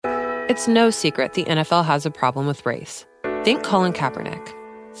It's no secret the NFL has a problem with race. Think Colin Kaepernick.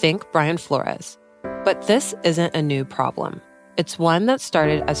 Think Brian Flores. But this isn't a new problem. It's one that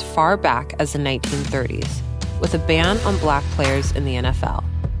started as far back as the 1930s, with a ban on black players in the NFL,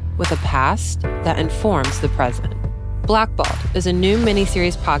 with a past that informs the present. Blackballed is a new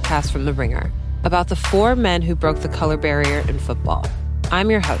miniseries podcast from The Ringer about the 4 men who broke the color barrier in football. I'm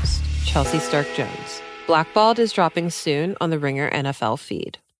your host, Chelsea Stark-Jones. Blackballed is dropping soon on the Ringer NFL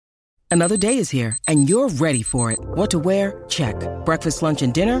feed. Another day is here, and you're ready for it. What to wear? Check. Breakfast, lunch,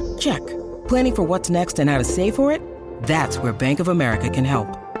 and dinner? Check. Planning for what's next and how to save for it? That's where Bank of America can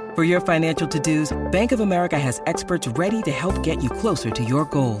help. For your financial to-dos, Bank of America has experts ready to help get you closer to your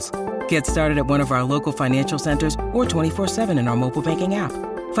goals. Get started at one of our local financial centers or 24/7 in our mobile banking app.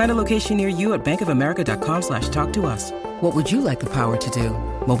 Find a location near you at bankofamerica.com/talktous. What would you like the power to do?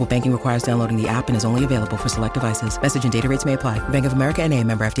 Mobile banking requires downloading the app and is only available for select devices. Message and data rates may apply. Bank of America N.A.,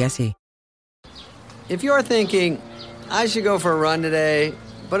 member FDIC. If you're thinking, I should go for a run today,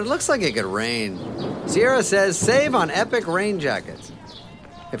 but it looks like it could rain, Sierra says save on epic rain jackets.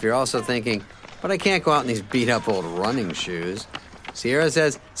 If you're also thinking, but I can't go out in these beat-up old running shoes, Sierra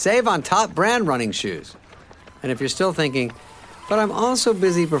says save on top brand running shoes. And if you're still thinking, but I'm also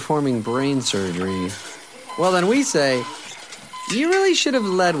busy performing brain surgery, well, then we say, you really should have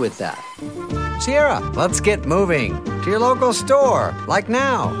led with that. Sierra, let's get moving to your local store, like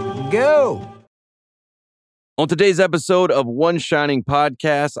now. Go! On today's episode of One Shining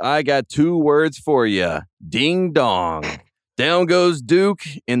Podcast, I got 2 words for you. Ding dong. Down goes Duke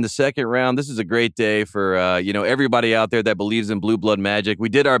in the second round. This is a great day for, everybody out there that believes in blue blood magic. We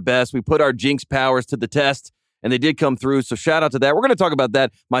did our best. We put our jinx powers to the test, and they did come through. So shout out to that. We're going to talk about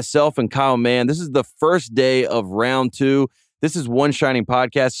that, myself and Kyle Mann. This is the first day of round 2. This is One Shining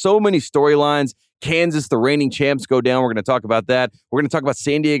Podcast. So many storylines. Kansas, the reigning champs, go down. We're going to talk about that. We're going to talk about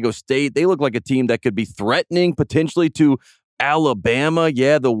San Diego State. They look like a team that could be threatening potentially to Alabama.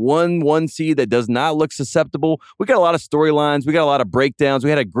 Yeah, the 1 seed that does not look susceptible. We got a lot of storylines. We got a lot of breakdowns. We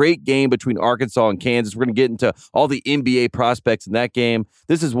had a great game between Arkansas and Kansas. We're going to get into all the NBA prospects in that game.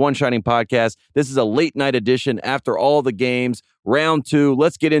 This is One Shining Podcast. This is a late night edition after all the games. Round 2.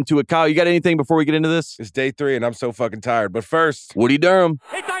 Let's get into it. Kyle, you got anything before we get into this? It's day 3, and I'm so fucking tired. But first, Woody Durham.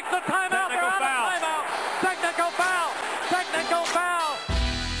 He takes the timeout. Technical foul. Technical foul.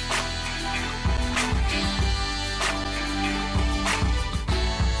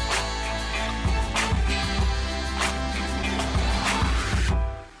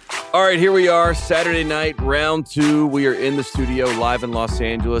 All right, here we are, Saturday night, round 2. We are in the studio live in Los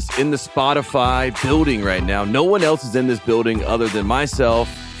Angeles, in the Spotify building right now. No one else is in this building other than myself,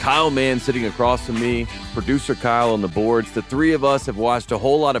 Kyle Mann sitting across from me, producer Kyle on the boards. The 3 of us have watched a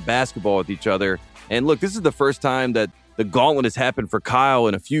whole lot of basketball with each other. And look, this is the first time that the gauntlet has happened for Kyle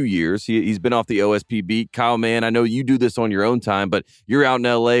in a few years. He's been off the OSP beat. Kyle Mann, I know you do this on your own time, but you're out in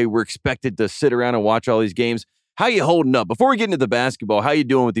L.A. We're expected to sit around and watch all these games. How you holding up? Before we get into the basketball, how you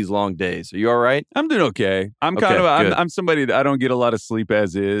doing with these long days? Are you all right? I'm doing okay. I'm somebody that I don't get a lot of sleep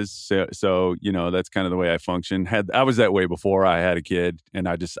as is. So that's kind of the way I function. I was that way before I had a kid. And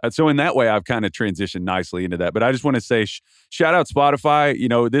so in that way, I've kind of transitioned nicely into that. But I just want to say, shout out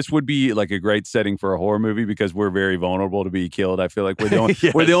Spotify. This would be like a great setting for a horror movie because we're very vulnerable to be killed. I feel like we're the only,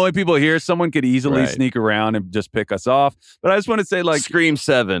 yes. We're the only people here. Someone could easily sneak around and just pick us off. But I just want to say, like, Scream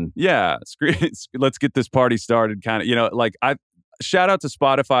 7. Yeah. Let's get this party started. Kind of, shout out to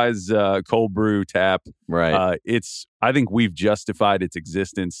Spotify's cold brew tap. Right. I think we've justified its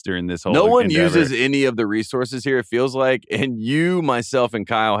existence during this whole No one endeavor. uses any of the resources here, it feels like. And you, myself, and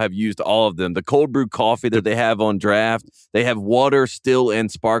Kyle have used all of them. The cold brew coffee that they have on draft. They have water still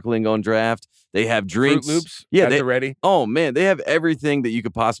and sparkling on draft. They have drinks. Fruit Loops. Yeah, they're ready. Oh, man. They have everything that you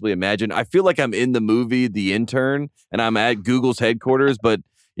could possibly imagine. I feel like I'm in the movie The Intern, and I'm at Google's headquarters, but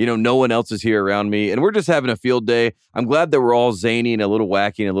no one else is here around me, and we're just having a field day. I'm glad that we're all zany and a little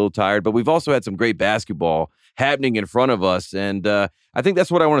wacky and a little tired, but we've also had some great basketball happening in front of us, and I think that's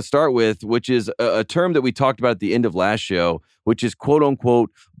what I want to start with, which is a term that we talked about at the end of last show, which is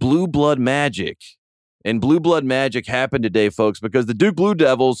quote-unquote blue blood magic. And blue blood magic happened today, folks, because the Duke Blue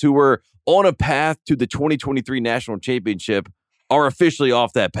Devils, who were on a path to the 2023 National Championship, are officially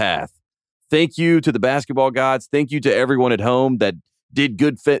off that path. Thank you to the basketball gods. Thank you to everyone at home that did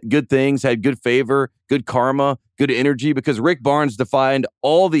good things, had good favor, good karma, good energy, because Rick Barnes defied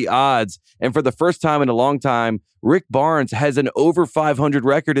all the odds. And for the first time in a long time, Rick Barnes has an over 500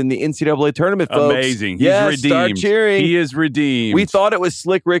 record in the NCAA tournament, folks. Amazing. He's yes, redeemed. Start cheering. He is redeemed. We thought it was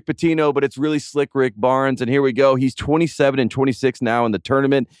Slick Rick Pitino, but it's really Slick Rick Barnes. And here we go. He's 27 and 26 now in the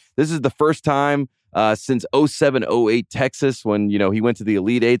tournament. This is the first time since 07-08 Texas when, he went to the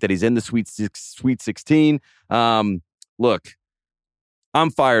Elite Eight, that he's in the Sweet 16. Look, I'm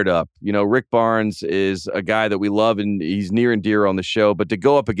fired up. Rick Barnes is a guy that we love, and he's near and dear on the show. But to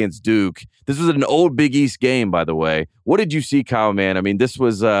go up against Duke, this was an old Big East game, by the way. What did you see, Kyle, man? I mean, this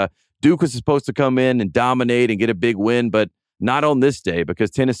was Duke was supposed to come in and dominate and get a big win, but not on this day,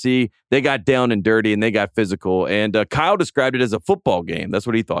 because Tennessee, they got down and dirty and they got physical. And Kyle described it as a football game. That's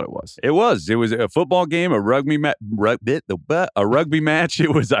what he thought it was. It was a football game, a rugby match.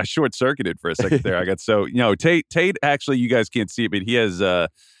 It was short-circuited for a second there. I got Tate. Actually, you guys can't see it, but he has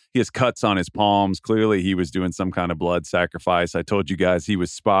cuts on his palms. Clearly, he was doing some kind of blood sacrifice. I told you guys he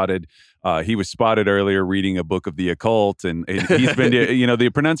was spotted. He was spotted earlier reading a book of the occult, and he's been.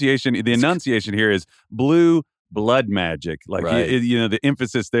 The enunciation here is blue blood magic. Like, right. The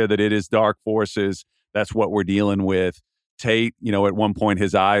emphasis there that it is dark forces. That's what we're dealing with. Tate, at one point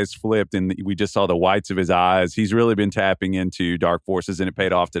his eyes flipped and we just saw the whites of his eyes. He's really been tapping into dark forces and it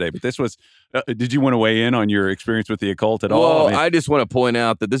paid off today. But this was, did you want to weigh in on your experience with the occult at all? Well, I just want to point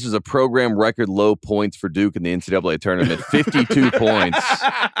out that this is a program record low points for Duke in the NCAA tournament, 52 points.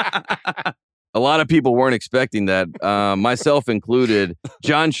 A lot of people weren't expecting that, myself included.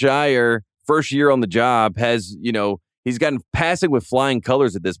 John Shire, first year on the job, has, he's gotten passing with flying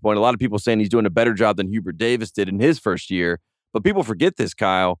colors at this point. A lot of people saying he's doing a better job than Hubert Davis did in his first year. But people forget this,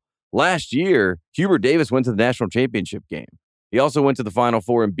 Kyle. Last year, Hubert Davis went to the national championship game. He also went to the Final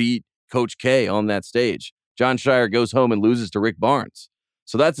Four and beat Coach K on that stage. John Shire goes home and loses to Rick Barnes.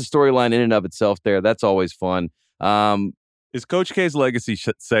 So that's a storyline in and of itself there. That's always fun. Is Coach K's legacy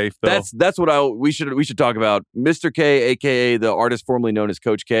safe, though? That's what we should talk about. Mr. K, a.k.a. the artist formerly known as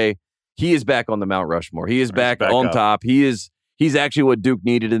Coach K, he is back on the Mount Rushmore. He is back on top. He's actually what Duke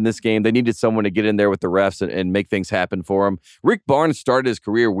needed in this game. They needed someone to get in there with the refs and make things happen for him. Rick Barnes started his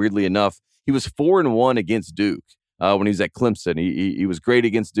career, weirdly enough. He was 4-1 against Duke when he was at Clemson. He was great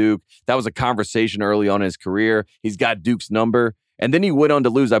against Duke. That was a conversation early on in his career. He's got Duke's number. And then he went on to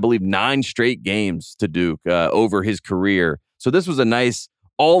lose, I believe, 9 straight games to Duke over his career. So this was a nice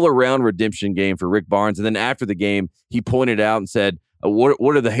all-around redemption game for Rick Barnes. And then after the game, he pointed out and said,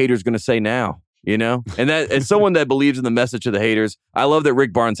 what are the haters going to say now? And that, as someone that believes in the message of the haters, I love that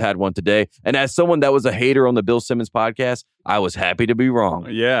Rick Barnes had one today. And as someone that was a hater on the Bill Simmons podcast, I was happy to be wrong.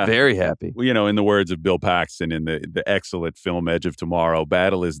 Yeah. Very happy. Well, in the words of Bill Paxton in the excellent film Edge of Tomorrow,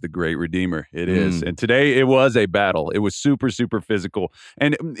 battle is the great redeemer. It is. And today it was a battle. It was super, super physical.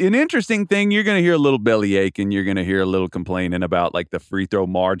 And an interesting thing, you're going to hear a little bellyache and you're going to hear a little complaining about like the free throw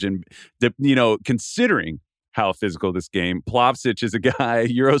margin, considering how physical this game. Plavsic is a guy,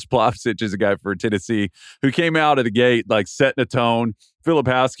 Euros Plavsic is a guy for Tennessee who came out of the gate like setting a tone.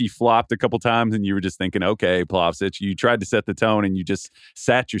 Filipowski flopped a couple times and you were just thinking, okay, Plavsic, you tried to set the tone and you just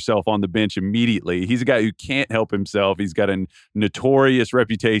sat yourself on the bench immediately. He's a guy who can't help himself. He's got a notorious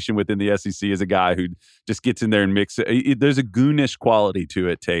reputation within the SEC as a guy who just gets in there and mixes. There's a goonish quality to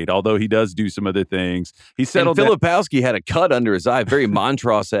it, Tate, although he does do some other things. He settled. And Filipowski had a cut under his eye, very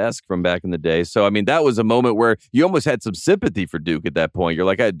Montross-esque from back in the day. So, I mean, that was a moment where you almost had some sympathy for Duke at that point. You're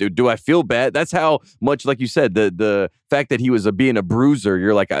like, do I feel bad? That's how much, like you said, the fact that he was being a bruiser,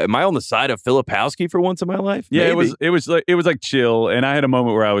 you're like, am I on the side of Filipowski for once in my life? Yeah, Maybe. it was like chill. And I had a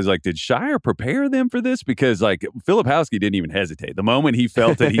moment where I was like, did Shire prepare them for this? Because like Filipowski didn't even hesitate. The moment he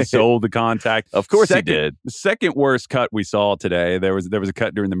felt that he sold the contact. Of course he did. The second worst cut we saw today, there was a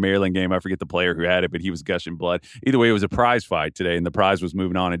cut during the Maryland game. I forget the player who had it, but he was gushing blood. Either way, it was a prize fight today, and the prize was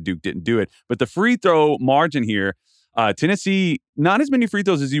moving on, and Duke didn't do it. But the free throw margin here, Tennessee, not as many free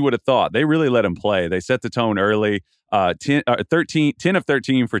throws as you would have thought. They really let him play. They set the tone early. 10 of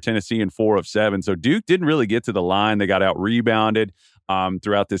 13 for Tennessee and 4 of 7. So Duke didn't really get to the line. They got out rebounded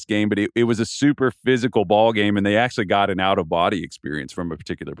throughout this game, but it was a super physical ball game, and they actually got an out-of-body experience from a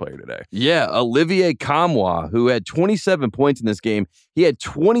particular player today. Yeah, Olivier Kamwa, who had 27 points in this game. He had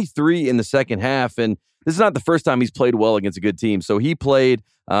 23 in the second half, and this is not the first time he's played well against a good team. So he played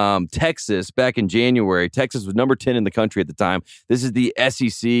Texas back in January. Texas was number 10 in the country at the time. This is the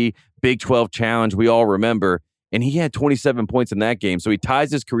SEC Big 12 Challenge we all remember. And he had 27 points in that game. So he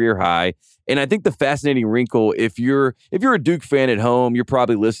ties his career high. And I think the fascinating wrinkle, if you're a Duke fan at home, you're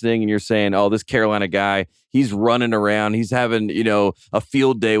probably listening and you're saying, oh, this Carolina guy, he's running around. He's having, a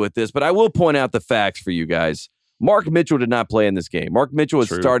field day with this. But I will point out the facts for you guys. Mark Mitchell did not play in this game. Mark Mitchell has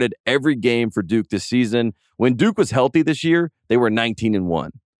started every game for Duke this season. When Duke was healthy this year, they were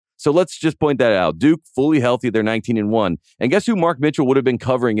 19-1. So let's just point that out. Duke fully healthy, they're 19-1. And guess who Mark Mitchell would have been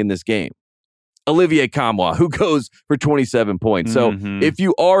covering in this game? Olivier Nkamhoua, who goes for 27 points. So if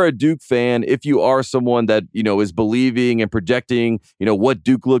you are a Duke fan, if you are someone that, is believing and projecting, what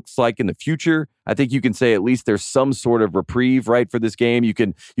Duke looks like in the future, I think you can say at least there's some sort of reprieve, right, for this game. You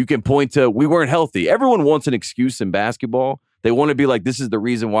can point to, we weren't healthy. Everyone wants an excuse in basketball. They want to be like, this is the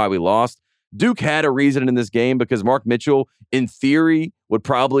reason why we lost. Duke had a reason in this game because Mark Mitchell, in theory, would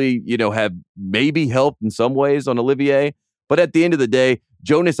probably, have maybe helped in some ways on Olivier. But at the end of the day,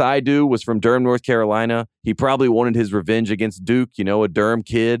 Jonas Idu was from Durham, North Carolina. He probably wanted his revenge against Duke, a Durham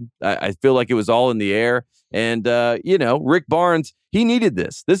kid. I feel like it was all in the air. And, Rick Barnes, he needed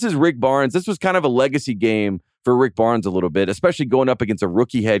this. This is Rick Barnes. This was kind of a legacy game for Rick Barnes a little bit, especially going up against a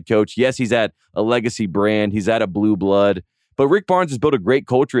rookie head coach. Yes, he's at a legacy brand. He's at a blue blood. But Rick Barnes has built a great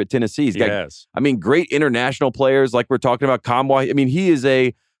culture at Tennessee. He's got, great international players like we're talking about. Nkamhoua. He is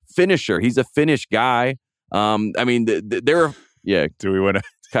a finisher. He's a Finnish guy. There are... Yeah. Do we want to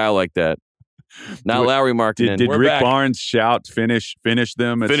Kyle like that? Not Lowry Markkinen. Did Rick Barnes shout finish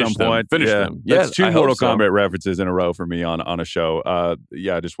them at some point? Finish them. Yeah, that's two Mortal Kombat references in a row for me on a show. I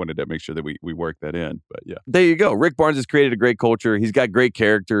just wanted to make sure that we work that in. But yeah. There you go. Rick Barnes has created a great culture. He's got great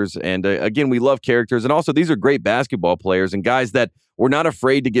characters. And again, we love characters. And also, these are great basketball players and guys that were not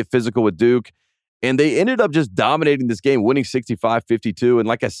afraid to get physical with Duke. And they ended up just dominating this game, winning 65-52. And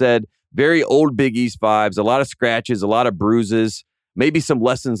like I said, very old Big East vibes, a lot of scratches, a lot of bruises, maybe some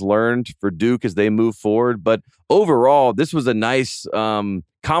lessons learned for Duke as they move forward. But overall, this was a nice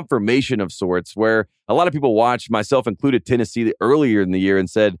confirmation of sorts where a lot of people watched, myself included, Tennessee earlier in the year and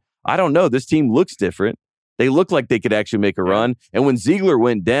said, I don't know, this team looks different. They look like they could actually make a run. And when Ziegler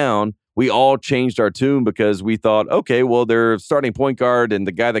went down, we all changed our tune because we thought, okay, well, their starting point guard and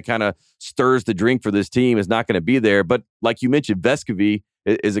the guy that kind of stirs the drink for this team is not going to be there. But like you mentioned, Vescovi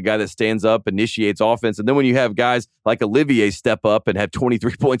is a guy that stands up, initiates offense. And then when you have guys like Olivier step up and have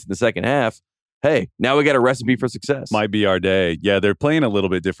 23 points in the second half, hey, now we got a recipe for success. Might be our day. Yeah, they're playing a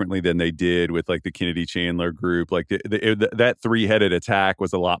little bit differently than they did with like the Kennedy Chandler group. Like that three-headed attack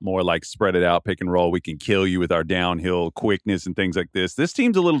was a lot more like spread it out, pick and roll. We can kill you with our downhill quickness and things like this. This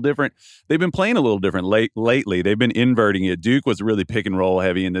team's a little different. They've been playing a little different lately. They've been inverting it. Duke was really pick and roll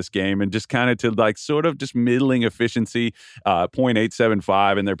heavy in this game and just kind of to like sort of just middling efficiency,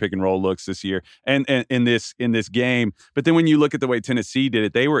 0.875 in their pick and roll looks this year and in this game. But then when you look at the way Tennessee did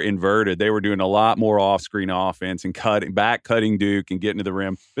it, they were inverted. They were doing a lot more off-screen offense and cutting Duke and getting to the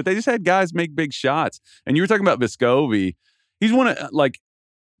rim. But they just had guys make big shots. And you were talking about Vescovi. He's one of, like,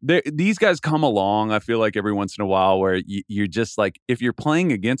 these guys come along, I feel like, every once in a while where you're just like, if you're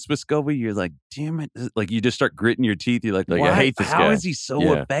playing against Vescovi, you're like, damn it. Like, you just start gritting your teeth. You're like I hate this guy. How is he so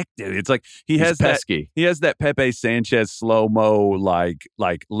effective? It's like he's pesky. He has that Pepe Sanchez slow-mo, like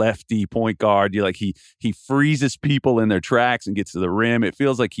lefty point guard. You're like, he freezes people in their tracks and gets to the rim. It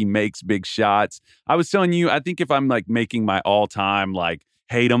feels like he makes big shots. I was telling you, I think if I'm like making my all-time, like,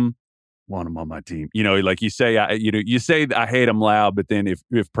 hate him, want him on my team. Like you say I hate him loud, but then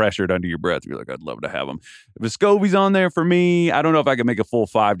if pressured under your breath, you're like, I'd love to have him. Vescovi's on there for me. I don't know if I can make a full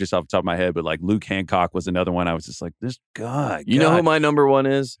five just off the top of my head, but like Luke Hancock was another one. I was just like, this guy. You know who my number one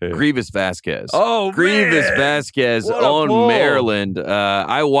is? Who? Grievous Vasquez. Oh, Grievous man. Vasquez on Maryland.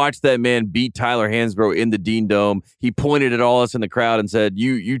 I watched that man beat Tyler Hansbrough in the Dean Dome. He pointed at all us in the crowd and said,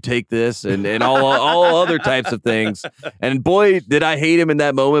 you take this and all other types of things. And boy, did I hate him in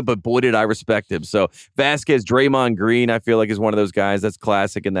that moment, but boy, did I respect him. So Vasquez, Draymond Green, I feel like is one of those guys that's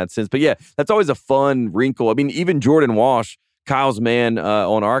classic in that sense. But yeah, that's always a fun wrinkle. I mean, even Jordan Walsh, Kyle's man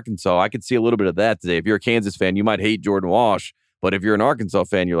on Arkansas, I could see a little bit of that today. If you're a Kansas fan, you might hate Jordan Walsh. But if you're an Arkansas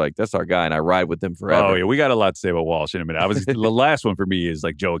fan, you're like, that's our guy, and I ride with him forever. Oh, yeah, we got a lot to say about Walsh in a minute. The last one for me is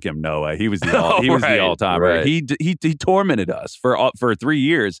like Joakim Noah. He was the all-timer. Right. He tormented us for 3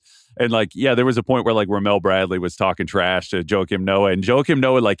 years. And like, yeah, there was a point where like Ramel Bradley was talking trash to Joakim Noah, and Joakim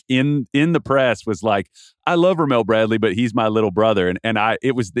Noah, like in the press, was like, I love Ramel Bradley, but he's my little brother. And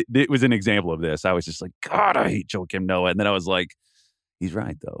it was an example of this. I was just like, God, I hate Joakim Noah. And then I was like, he's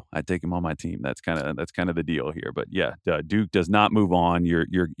right, though. I take him on my team. That's kind of the deal here. But yeah, Duke does not move on. Your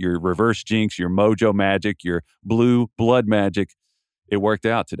reverse jinx, your mojo magic, your blue blood magic. It worked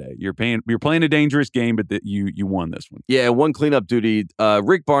out today. You're playing a dangerous game, but you won this one. Yeah, one cleanup duty.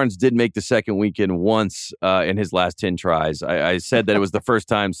 Rick Barnes did make the second weekend once in his last 10 tries. I said that it was the first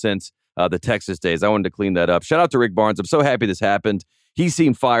time since the Texas days. I wanted to clean that up. Shout out to Rick Barnes. I'm so happy this happened. He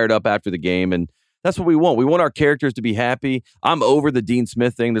seemed fired up after the game, and That's what we want. We want our characters to be happy. I'm over the Dean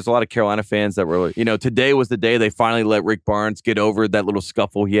Smith thing. There's a lot of Carolina fans that were, today was the day they finally let Rick Barnes get over that little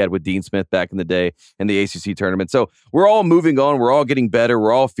scuffle he had with Dean Smith back in the day in the ACC tournament. So we're all moving on. We're all getting better.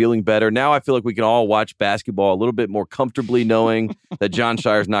 We're all feeling better. Now I feel like we can all watch basketball a little bit more comfortably knowing that John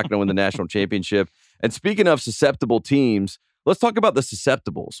Shire's not going to win the national championship. And speaking of susceptible teams, let's talk about the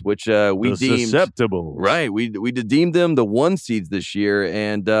susceptibles, which we deemed susceptibles. Right. We deemed them the 1 seeds this year,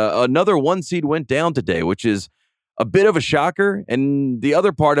 and another 1 seed went down today, which is a bit of a shocker. And the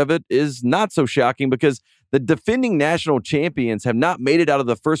other part of it is not so shocking because the defending national champions have not made it out of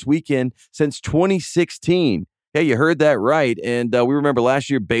the first weekend since 2016. Yeah, you heard that right. And we remember last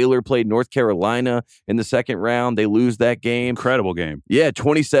year Baylor played North Carolina in the second round. They lose that game. Incredible game. Yeah,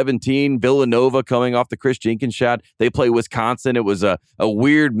 2017, Villanova coming off the Chris Jenkins shot. They play Wisconsin. It was a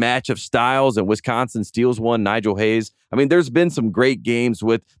weird match of styles, and Wisconsin steals one, Nigel Hayes. I mean, there's been some great games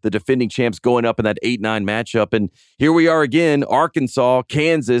with the defending champs going up in that 8-9 matchup. And here we are again, Arkansas,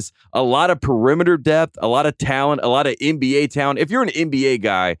 Kansas, a lot of perimeter depth, a lot of talent, a lot of NBA talent. If you're an NBA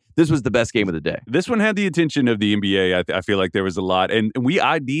guy, this was the best game of the day. This one had the attention of the NBA. I feel like there was a lot. And we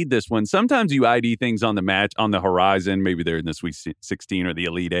ID'd this one. Sometimes you ID things on the match, on the horizon. Maybe they're in the Sweet 16 or the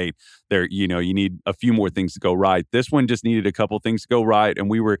Elite 8. There, you need a few more things to go right. This one just needed a couple things to go right. And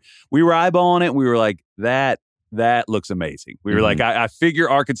we were eyeballing it. And we were like, that looks amazing. We were like, I figure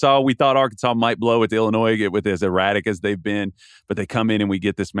Arkansas, we thought Arkansas might blow with Illinois, with as erratic as they've been, but they come in and we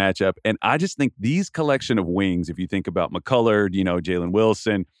get this matchup. And I just think these collection of wings, if you think about McCullard, Jalen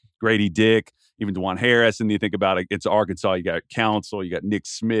Wilson, Grady Dick, even DeJuan Harris, and you think about it, it's Arkansas, you got Council, you got Nick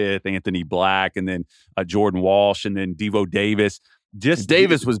Smith, Anthony Black, and then Jordan Walsh, and then Devo Davis.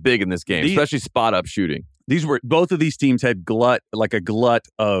 Davis was big in this game, especially spot-up shooting. Both of these teams had a glut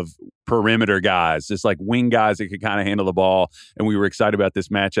of perimeter guys, just like wing guys that could kind of handle the ball. And we were excited about this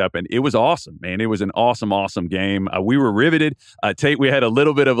matchup, and it was awesome, man. It was an awesome, awesome game. We were riveted. Tate, we had a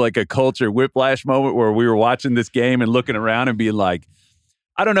little bit of like a culture whiplash moment where we were watching this game and looking around and being like,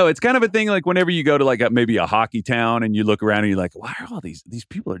 I don't know. It's kind of a thing like whenever you go to maybe a hockey town and you look around and you're like, why are all these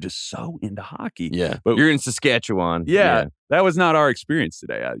people are just so into hockey? Yeah, but you're in Saskatchewan. Yeah, that was not our experience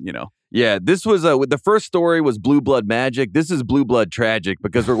today. Yeah, this was the first story was Blue Blood Magic. This is Blue Blood Tragic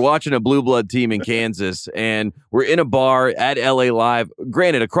because we're watching a Blue Blood team in Kansas and we're in a bar at LA Live.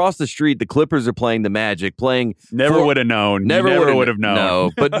 Granted, across the street, the Clippers are playing the Magic, Never would have known. Never would have known.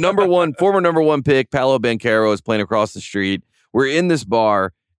 No, but former number one pick, Paolo Banchero is playing across the street. We're in this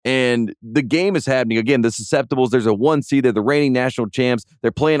bar, and the game is happening. Again, the Susceptibles, there's a 1 seed. They're the reigning national champs.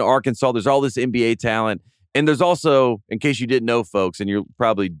 They're playing Arkansas. There's all this NBA talent. And there's also, in case you didn't know, folks, and you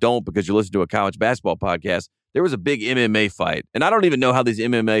probably don't because you listen to a college basketball podcast, there was a big MMA fight. And I don't even know how these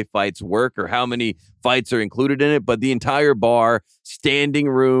MMA fights work or how many fights are included in it, but the entire bar, standing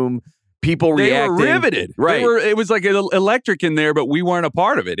room, people reacting. They were riveted. Right. It was like electric in there, but we weren't a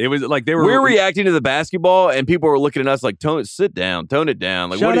part of it. It was like we're reacting to the basketball, and people were looking at us like, sit down, tone it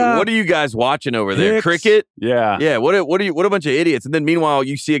down. Like, what are you guys watching over there? Cricket? Yeah. Yeah. What a bunch of idiots. And then meanwhile,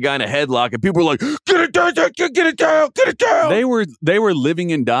 you see a guy in a headlock, and people are like, get it down, get it down. They were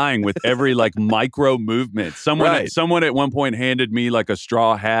living and dying with every micro movement. Someone at one point handed me like a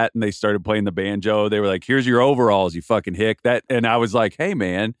straw hat, and they started playing the banjo. They were like, here's your overalls, you fucking hick. And I was like, hey,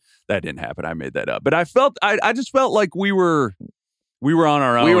 man. That didn't happen. I made that up. But I just felt like we were on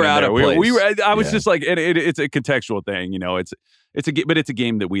our own. We were out of place. I was just like, it's a contextual thing, but it's a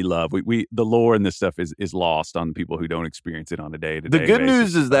game that we love. The lore and this stuff is lost on people who don't experience it on a day-to-day The good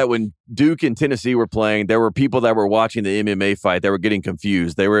basis. news is that when Duke and Tennessee were playing, there were people that were watching the MMA fight. They were getting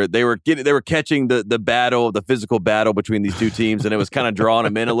confused. They were catching the battle, the physical battle between these two teams, and it was kind of drawing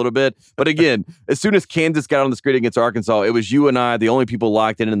them in a little bit. But again, as soon as Kansas got on the screen against Arkansas, it was you and I, the only people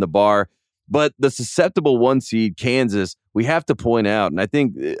locked in the bar. But the susceptible 1 seed, Kansas, we have to point out, and I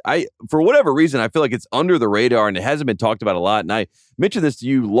think for whatever reason, I feel like it's under the radar and it hasn't been talked about a lot. And I mentioned this to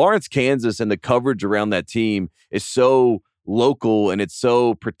you, Lawrence, Kansas, and the coverage around that team is so local and it's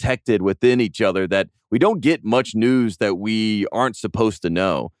so protected within each other that we don't get much news that we aren't supposed to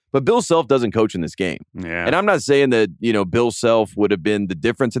know. But Bill Self doesn't coach in this game. Yeah. And I'm not saying that, Bill Self would have been the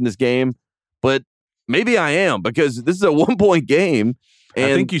difference in this game, but maybe I am because this is a 1-point game. And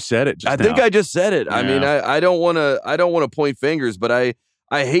I think you said it. I think I just said it. Yeah. I mean, I don't want to point fingers, but I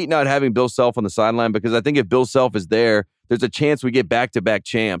hate not having Bill Self on the sideline because I think if Bill Self is there, there's a chance we get back-to-back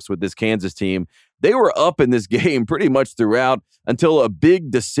champs with this Kansas team. they were up in this game pretty much throughout until a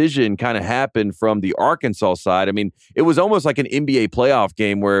big decision kind of happened from the Arkansas side. I mean, it was almost like an NBA playoff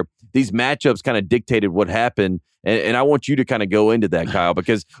game where these matchups kind of dictated what happened. And I want you to kind of go into that, Kyle,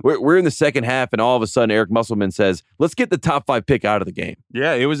 because we're in the second half, and all of a sudden Eric Musselman says, let's get the top 5 pick out of the game.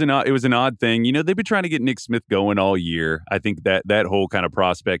 Yeah, it was an odd thing. You know, they've been trying to get Nick Smith going all year. I think that whole kind of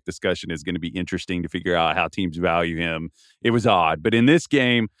prospect discussion is going to be interesting to figure out how teams value him. It was odd. But in this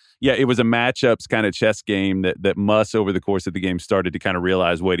game, yeah, it was a matchups kind of chess game that Muss over the course of the game started to kind of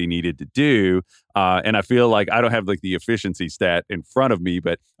realize what he needed to do. And I feel like I don't have like the efficiency stat in front of me,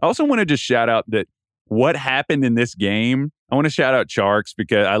 but I also want to just shout out that what happened in this game. I want to shout out Charks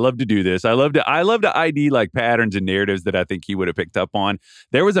because I love to do this. I love to ID like patterns and narratives that I think he would have picked up on.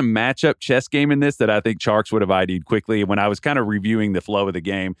 There was a matchup chess game in this that I think Charks would have ID'd quickly. When I was kind of reviewing the flow of the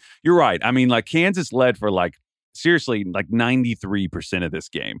game, you're right. I mean, like Kansas led for seriously, like 93% of this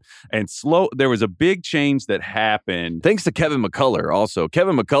game. And there was a big change that happened. Thanks to Kevin McCullough also.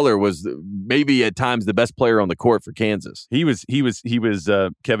 Kevin McCullough was maybe at times the best player on the court for Kansas. He was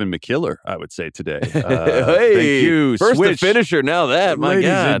Kevin McKiller, I would say today. Hey, thank you. First the finisher, now that, my ladies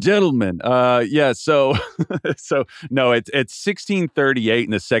God. and gentlemen. So no, it's 16:38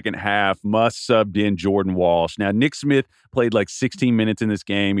 in the second half. Muss subbed in Jordan Walsh. Now, Nick Smith played like 16 minutes in this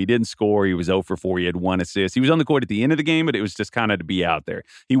game. He didn't score. He was 0 for 4. He had 1 assist. He was on the court at the end of the game, but it was just kind of to be out there.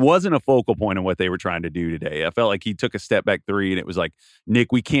 He wasn't a focal point in what they were trying to do today. I felt like he took a step back 3, and it was like,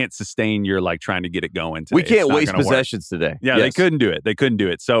 Nick, we can't sustain your like trying to get it going today. We can't waste possessions today. Yeah, yes. They couldn't do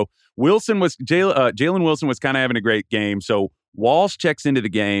it. So Jalen Wilson was kind of having a great game. So Walsh checks into the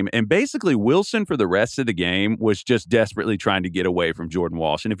game, and basically Wilson for the rest of the game was just desperately trying to get away from Jordan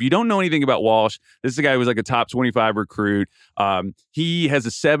Walsh. And if you don't know anything about Walsh, this is a guy who was like a top 25 recruit. He has a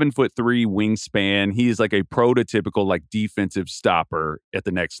 7'3" wingspan. He is like a prototypical like defensive stopper at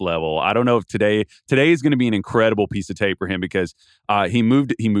the next level. I don't know if today is going to be an incredible piece of tape for him because he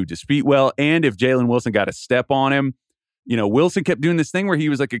moved his feet well, and if Jalen Wilson got a step on him, you know, Wilson kept doing this thing where he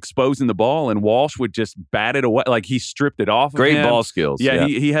was like exposing the ball and Walsh would just bat it away. Like he stripped it off of him. Great ball skills. Yeah.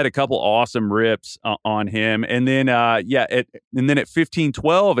 He had a couple awesome rips on him. And then, at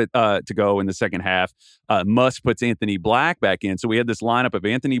 15-12 to go in the second half, Muss puts Anthony Black back in. So we had this lineup of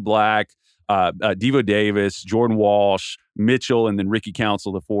Anthony Black, Devo Davis, Jordan Walsh, Mitchell, and then Ricky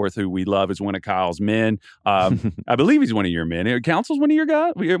Council, the fourth, who we love, is one of Kyle's men. I believe he's one of your men. Council's one of your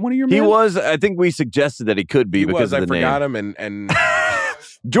guys? One of your men? He was. I think we suggested that he could be because of the name. I forgot him, and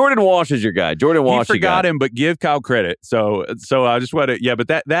Jordan Walsh is your guy. Jordan Walsh. He forgot him, but give Kyle credit. So I just want to, but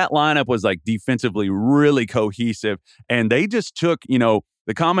that lineup was like defensively really cohesive, and they just took,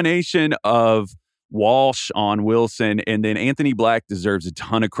 the combination of Walsh on Wilson, and then Anthony Black deserves a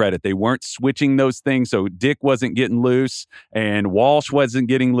ton of credit. They weren't switching those things, so Dick wasn't getting loose, and Walsh wasn't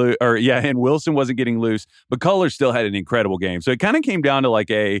getting loose, and Wilson wasn't getting loose, but McCullough still had an incredible game. So it kind of came down to like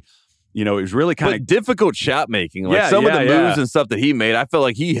it was really kind of difficult shot making. Like some of the moves and stuff that he made, I felt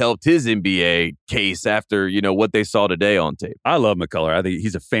like he helped his NBA case after, what they saw today on tape. I love McCullough. I think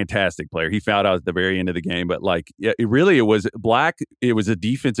he's a fantastic player. He fouled out at the very end of the game, but it was Black. It was a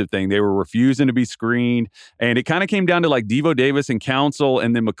defensive thing. They were refusing to be screened, and it kind of came down to like Devo Davis and Council,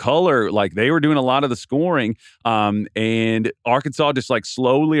 and then McCullough, like they were doing a lot of the scoring. And Arkansas just like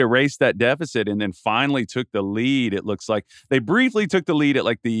slowly erased that deficit, and then finally took the lead. It looks like they briefly took the lead at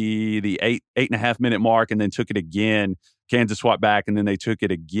like the 8.5 minute mark, and then took it again. Kansas swapped back, and then they took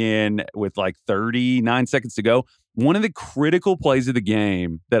it again with like 39 seconds to go. One of the critical plays of the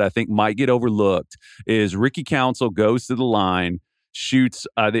game that I think might get overlooked is Ricky Council goes to the line, shoots.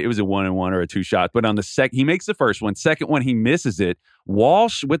 It was a 1-and-1 or a 2-shot, but on the he makes the first one. Second one, he misses it.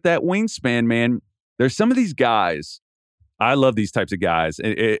 Walsh with that wingspan, man. There's some of these guys. I love these types of guys,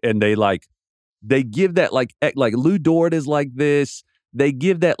 and they give that like Lou Dort is like this. They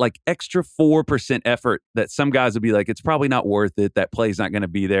give that like extra 4% effort that some guys would be like, it's probably not worth it. That play's not going to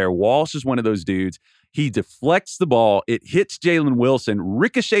be there. Walsh is one of those dudes. He deflects the ball. It hits Jalen Wilson,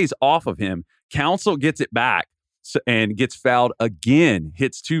 ricochets off of him. Council gets it back and gets fouled again,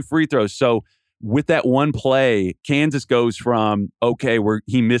 hits 2 free throws. So with that one play, Kansas goes from, okay,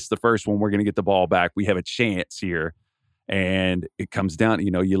 he missed the first one. We're going to get the ball back. We have a chance here. And it comes down,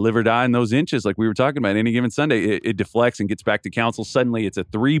 you live or die in those inches, like we were talking about. Any given Sunday, it deflects and gets back to Council. Suddenly, it's a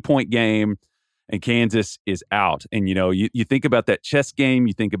 3-point game, and Kansas is out. And, you think about that chess game.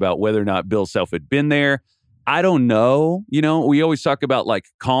 You think about whether or not Bill Self had been there. I don't know. We always talk about, like,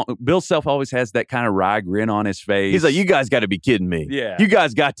 Bill Self always has that kind of wry grin on his face. He's like, you guys got to be kidding me. Yeah. You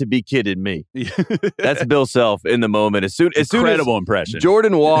guys got to be kidding me. That's Bill Self in the moment. As soon as impression.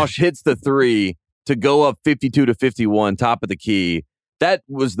 Jordan Walsh hits the 3, to go up 52-51, top of the key, that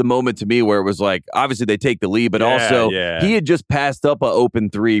was the moment to me where it was like, obviously they take the lead, but also he had just passed up an open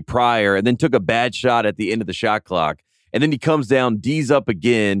three prior and then took a bad shot at the end of the shot clock. And then he comes down, D's up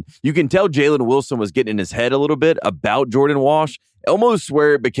again. You can tell Jalen Wilson was getting in his head a little bit about Jordan Walsh, almost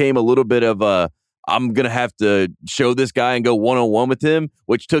where it became a little bit of a, I'm going to have to show this guy and go one-on-one with him,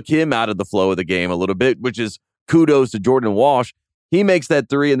 which took him out of the flow of the game a little bit, which is kudos to Jordan Walsh. He makes that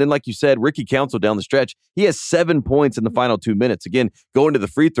three, and then like you said, Ricky Council down the stretch, he has 7 points in the final 2 minutes. Again, going to the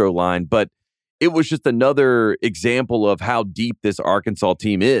free throw line, but it was just another example of how deep this Arkansas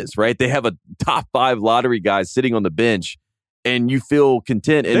team is, right? They have a top 5 lottery guys sitting on the bench, and you feel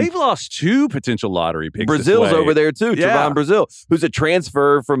content. And they've lost 2 potential lottery picks. Brazil's over there too, Trevon Brazil, who's a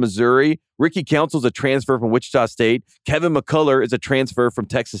transfer from Missouri. Ricky Council's a transfer from Wichita State. Kevin McCullough is a transfer from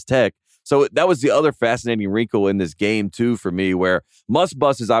Texas Tech. So that was the other fascinating wrinkle in this game, too, for me, where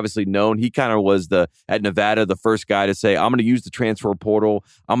Bus is obviously known. He kind of was, at Nevada, the first guy to say, I'm going to use the transfer portal.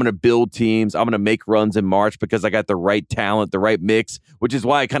 I'm going to build teams. I'm going to make runs in March because I got the right talent, the right mix, which is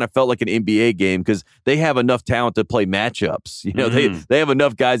why it kind of felt like an NBA game because they have enough talent to play matchups. You know, they have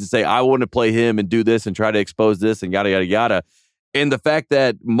enough guys to say, I want to play him and do this and try to expose this and yada, yada, yada. And the fact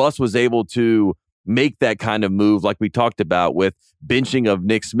that Muss was able to make that kind of move like we talked about with benching of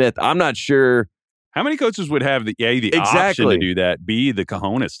Nick Smith. I'm not sure how many coaches would have the option to do that, B, the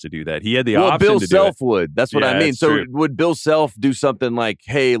cojones to do that. He had the option Bill to do it. Self would. That's what I mean. So true. Would Bill Self do something like,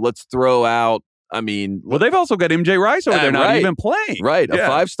 hey, let's throw out, well, they've also got MJ Rice over there not even playing. Right, a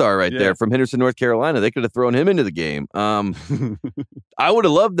 5-star there from Henderson, North Carolina. They could have thrown him into the game. I would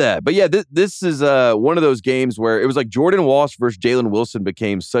have loved that. But yeah, this is one of those games where it was like Jordan Walsh versus Jalen Wilson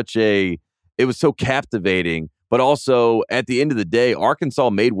became it was so captivating, but also at the end of the day, Arkansas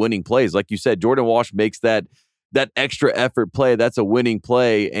made winning plays. Like you said, Jordan Walsh makes that extra effort play. That's a winning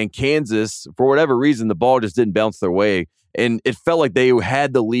play. And Kansas, for whatever reason, the ball just didn't bounce their way. And it felt like they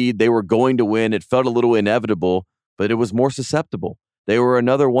had the lead. They were going to win. It felt a little inevitable, but it was more susceptible. They were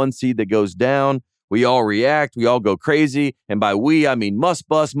another 1 seed that goes down. We all react. We all go crazy. And by we, I mean Muss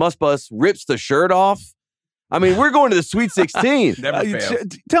Bus rips the shirt off. I mean, we're going to the Sweet 16.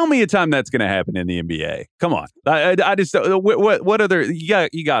 Tell me a time that's going to happen in the NBA. Come on. I just, what other, you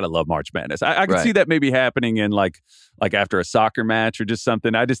got to love March Madness. I can see that maybe happening in like after a soccer match or just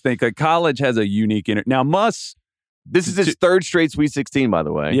something. I just think college has a unique, now Muss. This is his 3rd straight Sweet 16, by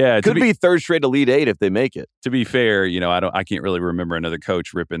the way. Yeah. Could be 3rd straight Elite 8 if they make it. To be fair, I can't really remember another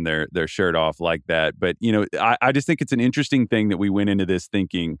coach ripping their shirt off like that. But, I just think it's an interesting thing that we went into this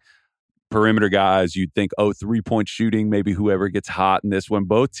thinking, perimeter guys, you'd think, 3-point shooting, maybe whoever gets hot in this one.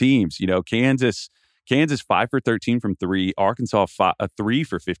 Both teams, Kansas 5 for 13 from 3, Arkansas 3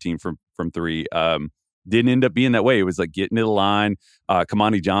 for 15 from 3. Didn't end up being that way. It was like getting to the line.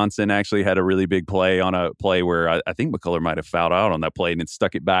 Kamani Johnson actually had a really big play on a play where I think McCullough might have fouled out on that play and then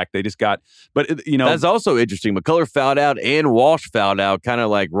stuck it back. They just got, but that's also interesting. McCullough fouled out and Walsh fouled out, kind of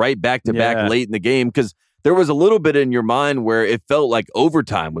like right back to back late in the game because there was a little bit in your mind where it felt like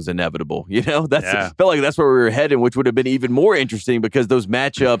overtime was inevitable. Felt like that's where we were heading, which would have been even more interesting because those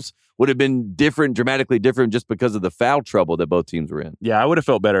matchups would have been different, dramatically different just because of the foul trouble that both teams were in. Yeah, I would have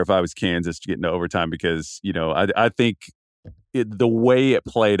felt better if I was Kansas to get into overtime because, I think the way it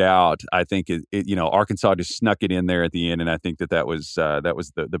played out, I think Arkansas just snuck it in there at the end, and I think that was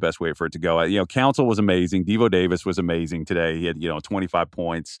the best way for it to go. Council was amazing. Devo Davis was amazing today. He had 25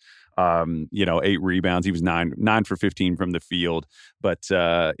 points. 8 rebounds. He was 9 for 15 from the field. But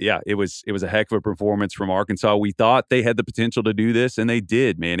it was a heck of a performance from Arkansas. We thought they had the potential to do this, and they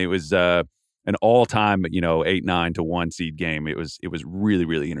did, man. It was an all-time, 8-9 to 1 seed game. It was really,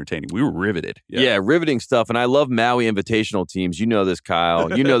 really entertaining. We were riveted. Yeah, riveting stuff. And I love Maui invitational teams. You know this,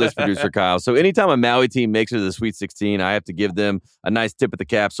 Kyle. You know this, producer Kyle. So anytime a Maui team makes it to the Sweet 16, I have to give them a nice tip of the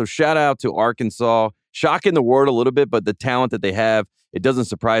cap. So shout out to Arkansas. Shocking the world a little bit, but the talent that they have, it doesn't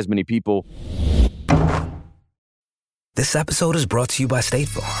surprise many people. This episode is brought to you by State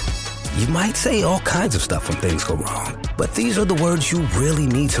Farm. You might say all kinds of stuff when things go wrong, but these are the words you really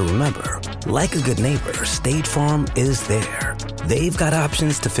need to remember. Like a good neighbor, State Farm is there. They've got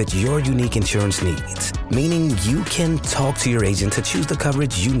options to fit your unique insurance needs, meaning you can talk to your agent to choose the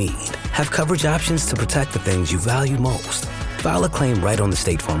coverage you need. Have coverage options to protect the things you value most. File a claim right on the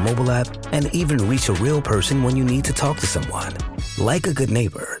State Farm mobile app and even reach a real person when you need to talk to someone. Like a good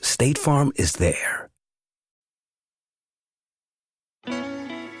neighbor, State Farm is there.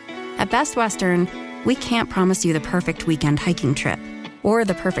 At Best Western, we can't promise you the perfect weekend hiking trip or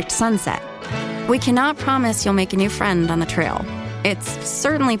the perfect sunset. We cannot promise you'll make a new friend on the trail. It's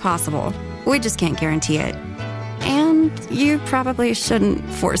certainly possible. We just can't guarantee it. And you probably shouldn't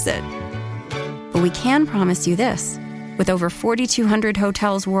force it. But we can promise you this. With over 4,200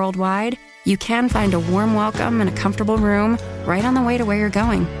 hotels worldwide, you can find a warm welcome and a comfortable room right on the way to where you're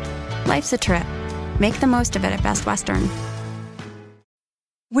going. Life's a trip. Make the most of it at Best Western.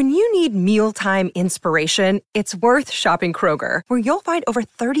 When you need mealtime inspiration, it's worth shopping Kroger, where you'll find over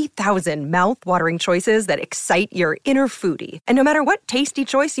 30,000 mouth-watering choices that excite your inner foodie. And no matter what tasty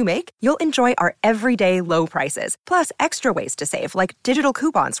choice you make, you'll enjoy our everyday low prices, plus extra ways to save, like digital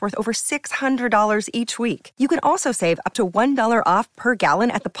coupons worth over $600 each week. You can also save up to $1 off per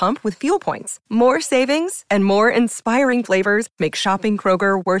gallon at the pump with fuel points. More savings and more inspiring flavors make shopping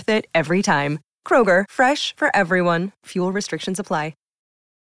Kroger worth it every time. Kroger, fresh for everyone. Fuel restrictions apply.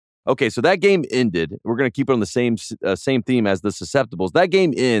 Okay, so that game ended. We're going to keep it on the same theme as the Susceptibles. That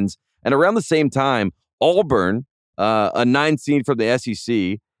game ends, and around the same time, Auburn, a 9 seed from the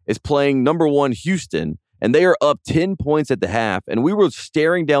SEC, is playing number 1 Houston, and they are up 10 points at the half, and we were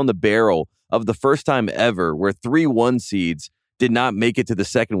staring down the barrel of the first time ever where 3 1 seeds did not make it to the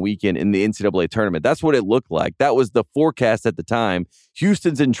second weekend in the NCAA tournament. That's what it looked like. That was the forecast at the time.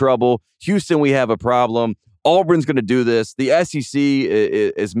 Houston's in trouble. Houston, we have a problem. Auburn's going to do this. The SEC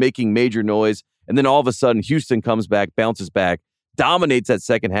is making major noise. And then all of a sudden, Houston comes back, bounces back, dominates that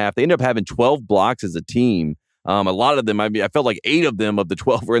second half. They end up having 12 blocks as a team. A lot of them, I felt like 8 of them of the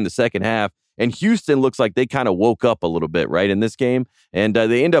 12 were in the second half. And Houston looks like they kind of woke up a little bit, right, in this game. And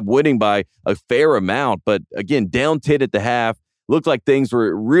they end up winning by a fair amount. But again, down 10 at the half. Looked like things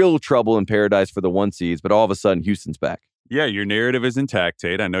were real trouble in paradise for the 1 seeds. But all of a sudden, Houston's back. Yeah, your narrative is intact,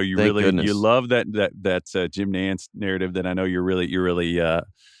 Tate. I know you you love that Jim Nance narrative that I know you're really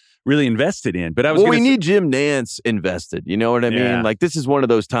invested in. But we need Jim Nance invested. You know what I mean? Like, this is one of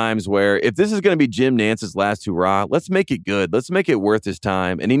those times where if this is going to be Jim Nance's last hurrah, let's make it good. Let's make it worth his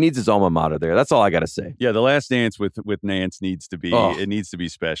time. And he needs his alma mater there. That's all I got to say. Yeah, the last dance with Nance needs to be it needs to be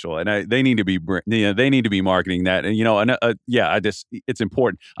special, and they need to be marketing that. And it's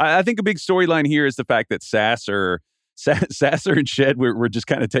important. I think a big storyline here is the fact that Sasser and Shed were just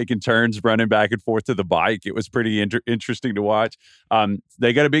kind of taking turns running back and forth to the bike. It was pretty interesting to watch.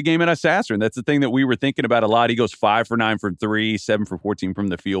 They got a big game out of Sasser, and that's the thing that we were thinking about a lot. He goes 5 for 9 from 3, 7 for 14 from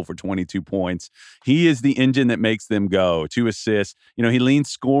the field for 22 points. He is the engine that makes them go. 2 assists. He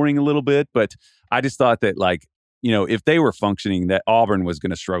leans scoring a little bit, but I just thought that, if they were functioning, that Auburn was going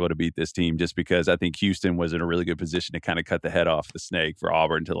to struggle to beat this team, just because I think Houston was in a really good position to kind of cut the head off the snake for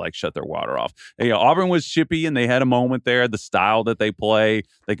Auburn to shut their water off. Auburn was chippy and they had a moment there. The style that they play,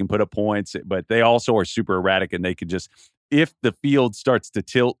 they can put up points, but they also are super erratic, and they can just, if the field starts to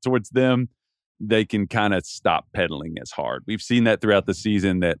tilt towards them, they can kind of stop pedaling as hard. We've seen that throughout the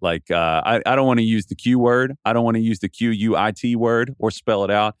season that I don't want to use the Q word. I don't want to use the QUIT word or spell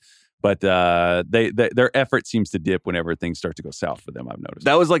it out. But their effort seems to dip whenever things start to go south for them, I've noticed.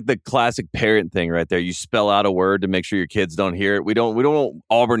 That was like the classic parent thing right there. You spell out a word to make sure your kids don't hear it. We don't want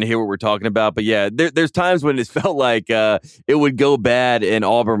Auburn to hear what we're talking about. But yeah, there's times when it felt like it would go bad, and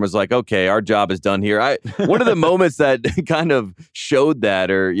Auburn was like, okay, our job is done here. One of the moments that kind of showed that,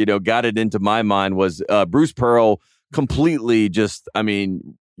 or got it into my mind, was Bruce Pearl completely just,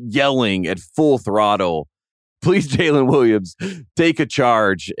 yelling at full throttle, please, Jalen Williams, take a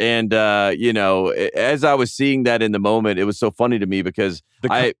charge. And, as I was seeing that in the moment, it was so funny to me because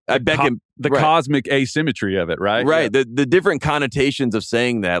I bet him the cosmic asymmetry of it, right? Right. Yeah. The different connotations of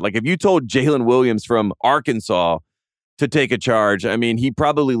saying that. Like, if you told Jalen Williams from Arkansas to take a charge, he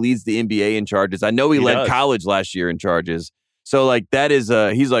probably leads the NBA in charges. I know he led college last year in charges. So, that is,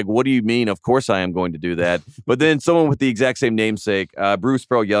 he's like, what do you mean? Of course I am going to do that. But then someone with the exact same namesake, Bruce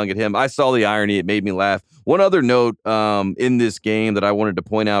Pearl, yelling at him. I saw the irony. It made me laugh. One other note in this game that I wanted to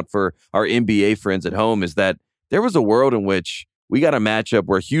point out for our NBA friends at home is that there was a world in which we got a matchup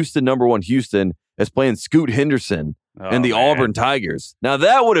where Houston, number 1 Houston, is playing Scoot Henderson and the Auburn Tigers. Now,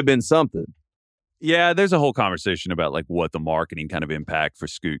 that would have been something. Yeah, there's a whole conversation about what the marketing kind of impact for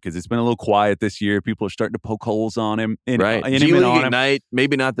Scoot, because it's been a little quiet this year. People are starting to poke holes on him. Right. G-League Ignite,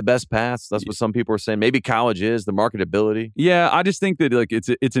 maybe not the best pass. That's what some people are saying. Maybe college is, the marketability. Yeah, I just think that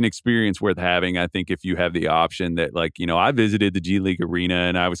it's an experience worth having. I think if you have the option that I visited the G-League arena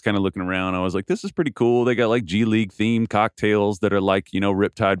and I was kind of looking around. I was like, this is pretty cool. They got G-League themed cocktails that are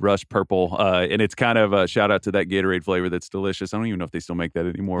Riptide Rush Purple. And it's kind of a shout out to that Gatorade flavor that's delicious. I don't even know if they still make that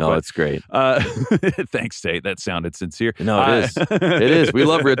anymore. No, it's great. Thanks, Tate. That sounded sincere. No, it is. It is. We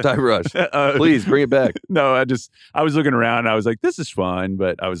love Riptide Rush. Please bring it back. No, I was looking around and I was like, this is fun.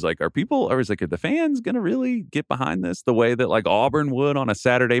 But I was like, are the fans going to really get behind this the way that Auburn would on a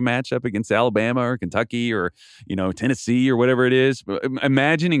Saturday matchup against Alabama or Kentucky or, Tennessee or whatever it is?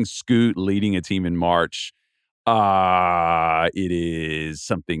 Imagining Scoot leading a team in March, It is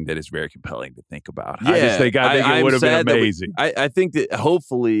something that is very compelling to think about. Yeah, I think it would have been amazing. I think that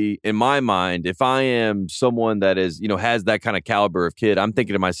hopefully, in my mind, if I am someone that is, has that kind of caliber of kid, I'm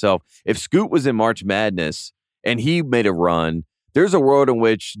thinking to myself, if Scoot was in March Madness and he made a run, there's a world in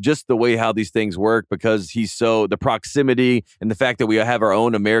which just the way how these things work, because the proximity and the fact that we have our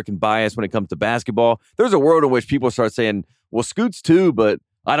own American bias when it comes to basketball, there's a world in which people start saying, well, Scoot's too, but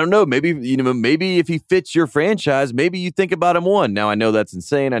I don't know. Maybe if he fits your franchise, maybe you think about him one. Now, I know that's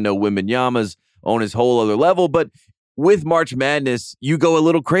insane. I know Wembanyama's on his whole other level, but with March Madness, you go a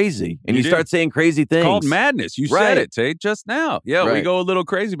little crazy and you start saying crazy things. It's called madness. You said it, Tate, just now. Yeah, we go a little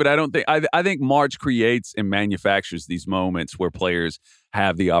crazy, but I think March creates and manufactures these moments where players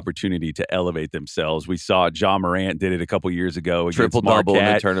have the opportunity to elevate themselves. We saw Ja Morant did it a couple years ago against triple-double in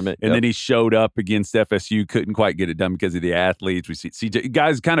the tournament. And then he showed up against FSU, couldn't quite get it done because of the athletes. We see CJ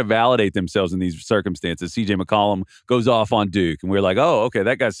guys kind of validate themselves in these circumstances. CJ McCollum goes off on Duke, and we're like, oh, okay,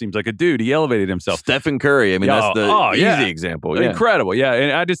 that guy seems like a dude. He elevated himself. Stephen Curry. I mean, that's the easy example. Yeah. Incredible. Yeah.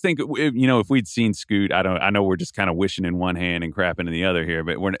 And I just think, if we'd seen Scoot, I know we're just kind of wishing in one hand and crapping in the other here,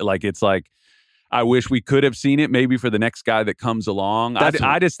 but it's like, I wish we could have seen it maybe for the next guy that comes along. I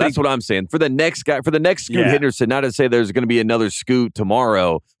just think that's what I'm saying. For the next guy, for the next Scoot Henderson, not to say there's going to be another Scoot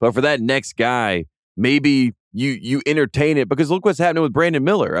tomorrow, but for that next guy, maybe you entertain it, because look what's happening with Brandon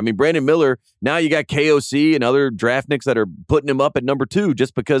Miller. I mean, Brandon Miller, now you got KOC and other draftniks that are putting him up at number 2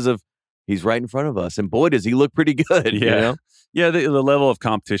 just because of he's right in front of us. And boy, does he look pretty good. Yeah. Yeah, the level of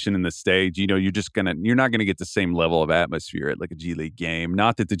competition in the stage, you're not gonna get the same level of atmosphere at like a G League game.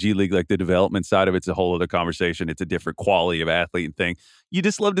 Not that the G League, like the development side of it's a whole other conversation. It's a different quality of athlete and thing. You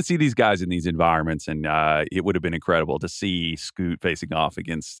just love to see these guys in these environments, and it would have been incredible to see Scoot facing off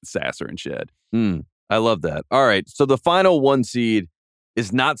against Sasser and Shed. I love that. All right, so the final 1 seed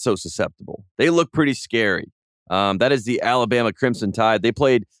is not so susceptible. They look pretty scary. That is the Alabama Crimson Tide. They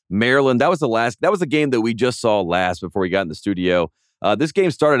played Maryland. That was the game that we just saw last before we got in the studio. This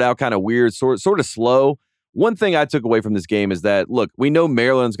game started out kind of weird, sort of slow. One thing I took away from this game is that, look, we know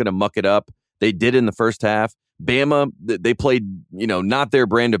Maryland's going to muck it up. They did in the first half. Bama, they played, not their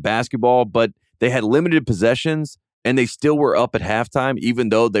brand of basketball, but they had limited possessions, and they still were up at halftime, even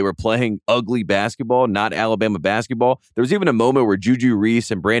though they were playing ugly basketball, not Alabama basketball. There was even a moment where Juju Reese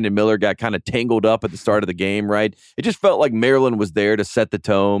and Brandon Miller got kind of tangled up at the start of the game, right? It just felt like Maryland was there to set the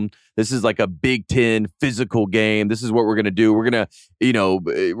tone. This is like a Big Ten physical game. This is what we're going to do. We're going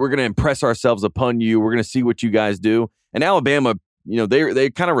to impress ourselves upon you. We're going to see what you guys do. And Alabama,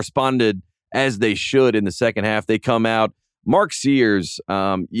 they kind of responded as they should in the second half. They come out. Mark Sears,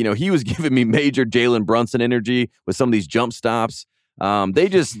 he was giving me major Jalen Brunson energy with some of these jump stops.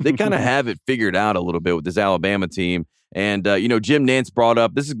 They kind of have it figured out a little bit with this Alabama team. And, Jim Nantz brought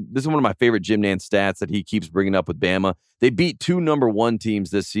up, this is one of my favorite Jim Nantz stats that he keeps bringing up with Bama. They beat 2 number 1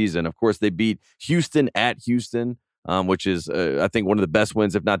 teams this season. Of course, they beat Houston at Houston, which is, I think, one of the best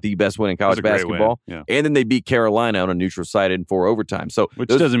wins, if not the best win in college basketball. Yeah. And then they beat Carolina on a neutral site in 4 overtime. Which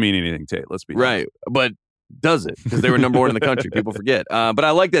doesn't mean anything, Tate. Let's be right. But does it? Because they were number 1 in the country. People forget. But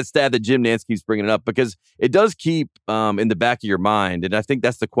I like that stat that Jim Nantz keeps bringing it up, because it does keep in the back of your mind. And I think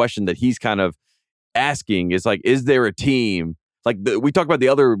that's the question that he's kind of asking is like, is there a team? Like we talked about the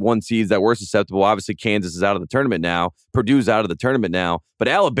other 1 seeds that were susceptible. Obviously, Kansas is out of the tournament now. Purdue's out of the tournament now. But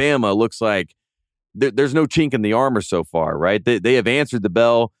Alabama looks like there's no chink in the armor so far, right? They have answered the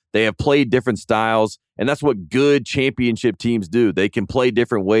bell. They have played different styles. And that's what good championship teams do. They can play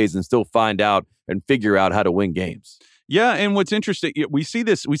different ways and still find out and figure out how to win games. Yeah, and what's interesting, we've seen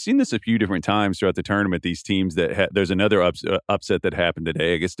this a few different times throughout the tournament, these teams that there's another upset that happened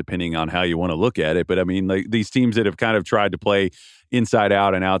today, I guess, depending on how you want to look at it. But I mean, like these teams that have kind of tried to play inside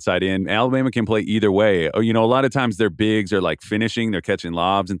out and outside in, Alabama can play either way. A lot of times their bigs are like finishing, they're catching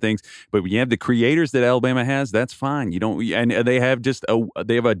lobs and things. But when you have the creators that Alabama has, that's fine. And they have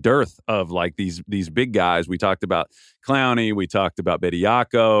they have a dearth of like these big guys. We talked about Clowney, we talked about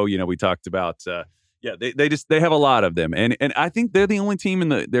Bediako, we talked about they have a lot of them, and I think they're the only team in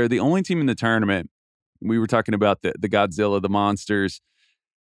the tournament. We were talking about the Godzilla, the monsters.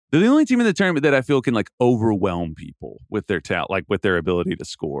 They're the only team in the tournament that I feel can like overwhelm people with their talent, like with their ability to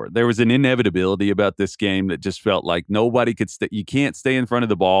score. There was an inevitability about this game that just felt like nobody could you can't stay in front of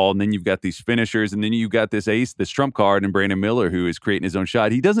the ball, and then you've got these finishers, and then you've got this ace, this trump card, and Brandon Miller, who is creating his own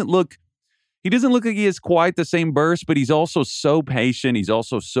shot. He doesn't look like he has quite the same burst, but he's also so patient. He's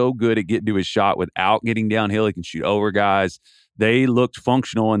also so good at getting to his shot without getting downhill. He can shoot over guys. They looked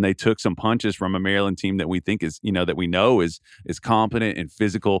functional, and they took some punches from a Maryland team that we think is, that we know is competent and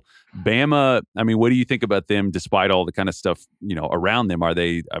physical. Bama, I mean, what do you think about them despite all the kind of stuff, around them? Are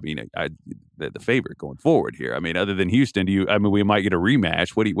they, the favorite going forward here. I mean, other than Houston, we might get a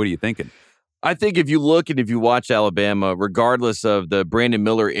rematch. What are you thinking? I think if you look and if you watch Alabama, regardless of the Brandon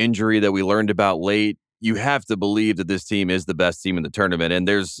Miller injury that we learned about late, you have to believe that this team is the best team in the tournament. And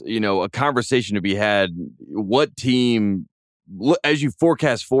there's, a conversation to be had. What team, as you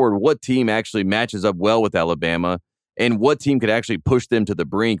forecast forward, what team actually matches up well with Alabama, and what team could actually push them to the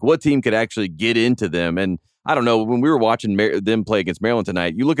brink? What team could actually get into them? And I don't know, when we were watching them play against Maryland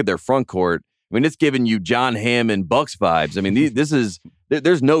tonight, you look at their front court. I mean, it's giving you John Hammond Bucks vibes. I mean,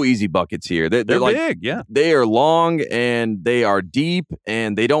 there's no easy buckets here. They're like, big, yeah. They are long and they are deep,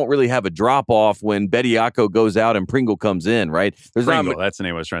 and they don't really have a drop off when Bediako goes out and Pringle comes in, right? Pringle, that's the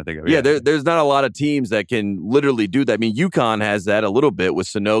name I was trying to think of. Yeah, there's not a lot of teams that can literally do that. I mean, UConn has that a little bit with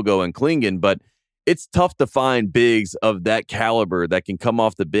Sonogo and Klingon, but it's tough to find bigs of that caliber that can come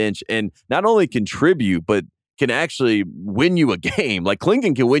off the bench and not only contribute, but can actually win you a game. Like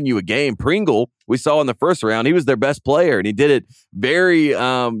Klingon can win you a game. Pringle, we saw in the first round, he was their best player, and he did it very,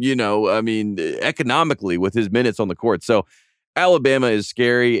 economically with his minutes on the court. So Alabama is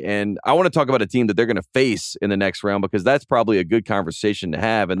scary, and I want to talk about a team that they're going to face in the next round because that's probably a good conversation to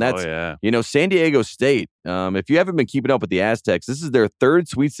have, and that's, San Diego State. If you haven't been keeping up with the Aztecs, this is their third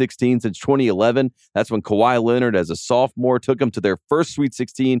Sweet 16 since 2011. That's when Kawhi Leonard, as a sophomore, took them to their first Sweet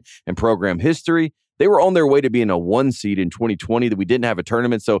 16 in program history. They were on their way to being a 1 seed in 2020 that we didn't have a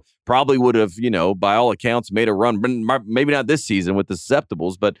tournament, so probably would have, by all accounts, made a run. Maybe not this season with the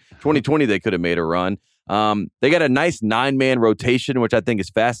Susceptibles, but 2020 they could have made a run. They got a nice 9-man rotation, which I think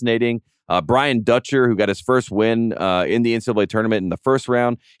is fascinating. Brian Dutcher, who got his first win in the NCAA tournament in the first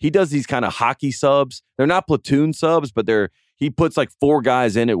round, he does these kind of hockey subs. They're not platoon subs, but he puts like 4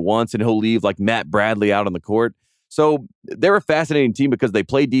 guys in at once, and he'll leave like Matt Bradley out on the court. So they're a fascinating team because they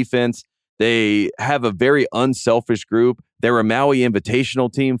play defense. They have a very unselfish group. They're a Maui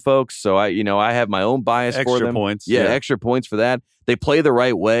Invitational team, folks. So I have my own bias for them. Extra points. Yeah, extra points for that. They play the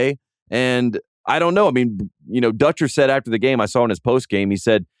right way. And I don't know. I mean, Dutcher said after the game, I saw in his post game, he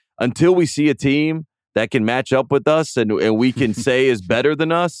said, until we see a team that can match up with us and we can say is better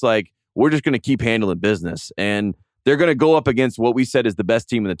than us, like, we're just going to keep handling business. And they're going to go up against what we said is the best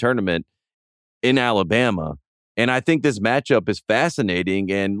team in the tournament in Alabama. And I think this matchup is fascinating.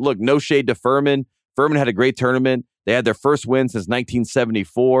 And look, no shade to Furman. Furman had a great tournament. They had their first win since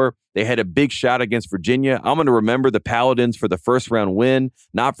 1974. They had a big shot against Virginia. I'm going to remember the Paladins for the first round win,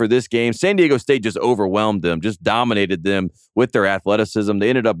 not for this game. San Diego State just overwhelmed them, just dominated them with their athleticism. They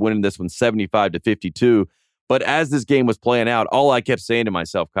ended up winning this one 75-52. But as this game was playing out, all I kept saying to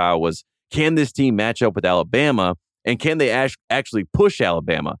myself, Kyle, was, can this team match up with Alabama? And can they actually push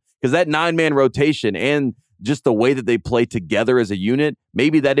Alabama? Because that 9-man rotation and just the way that they play together as a unit,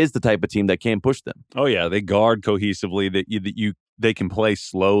 maybe that is the type of team that can push them. Oh, yeah. They guard cohesively. They can play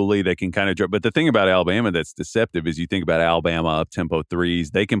slowly. They can kind of drop. But the thing about Alabama that's deceptive is you think about Alabama up-tempo threes.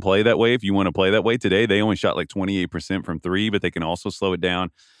 They can play that way if you want to play that way. Today, they only shot like 28% from three, but they can also slow it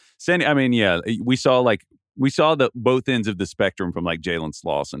down. We saw the both ends of the spectrum from like Jalen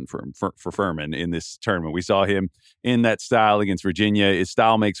Slauson for Furman in this tournament. We saw him in that style against Virginia. His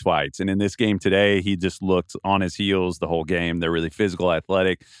style makes fights. And in this game today, he just looked on his heels the whole game. They're really physical,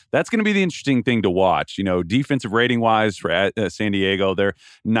 athletic. That's going to be the interesting thing to watch. Defensive rating-wise for San Diego, they're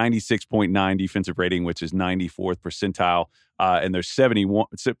 96.9 defensive rating, which is 94th percentile. And they're 71st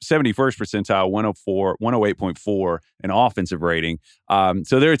percentile, 108.4 in offensive rating.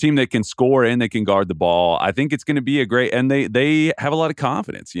 So they're a team that can score and they can guard the ball. I think it's going to be and they have a lot of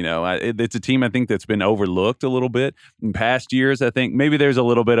confidence. It's a team I think that's been overlooked a little bit in past years. I think maybe there's a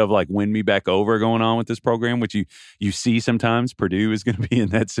little bit of like win me back over going on with this program, which you see sometimes. Purdue is going to be in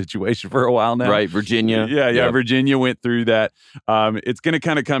that situation for a while now. Right, Virginia. Yeah. Virginia went through that. It's going to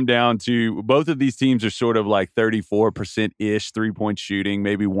kind of come down to both of these teams are sort of like 34%-ish 3-point shooting.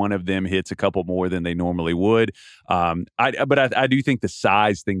 Maybe one of them hits a couple more than they normally would. But I do think the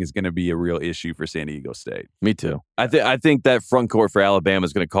size thing is going to be a real issue for San Diego State. Me too. I think that front court for Alabama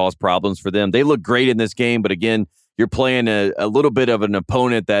is going to cause problems for them. They look great in this game, but again, you're playing a little bit of an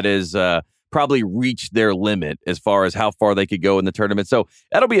opponent that is probably reached their limit as far as how far they could go in the tournament. So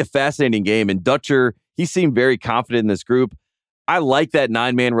that'll be a fascinating game. And Dutcher, he seemed very confident in this group. I like that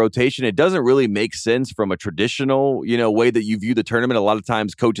 9-man rotation. It doesn't really make sense from a traditional, way that you view the tournament. A lot of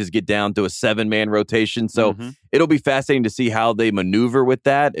times coaches get down to a 7-man rotation. So it'll be fascinating to see how they maneuver with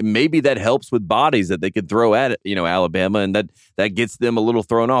that. And maybe that helps with bodies that they could throw at, Alabama, and that gets them a little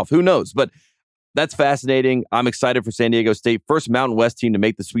thrown off. Who knows? But that's fascinating. I'm excited for San Diego State. First Mountain West team to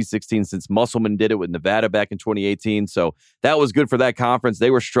make the Sweet 16 since Musselman did it with Nevada back in 2018. So that was good for that conference.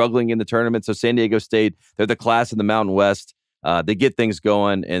 They were struggling in the tournament. So San Diego State, they're the class in the Mountain West. They get things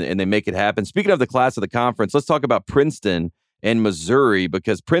going, and they make it happen. Speaking of the class of the conference, let's talk about Princeton and Missouri,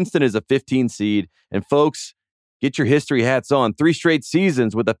 because Princeton is a 15 seed. And folks, get your history hats on. 3 straight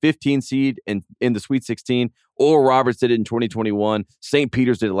seasons with a 15 seed in the Sweet 16. Oral Roberts did it in 2021. St.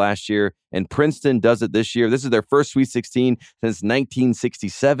 Peter's did it last year. And Princeton does it this year. This is their first Sweet 16 since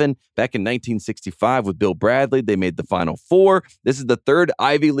 1967. Back in 1965 with Bill Bradley, they made the Final Four. This is the 3rd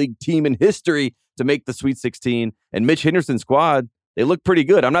Ivy League team in history to make the Sweet 16. And Mitch Henderson's squad, they look pretty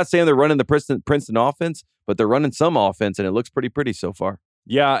good. I'm not saying they're running the Princeton offense, but they're running some offense, and it looks pretty so far.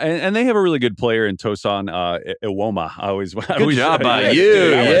 Yeah, and they have a really good player in Tosan Iwoma. Good job by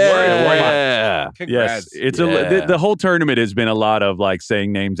you. Yeah. Yes, the whole tournament has been a lot of like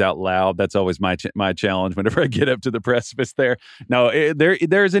saying names out loud. That's always my challenge whenever I get up to the precipice there. No,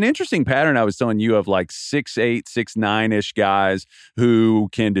 there's an interesting pattern I was telling you of like 6'8", 6'9"-ish guys who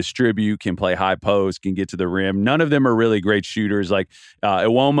can distribute, can play high post, can get to the rim. None of them are really great shooters like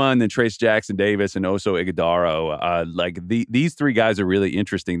Iwoma and then Trace Jackson Davis and Oso Ighodaro. These 3 guys are really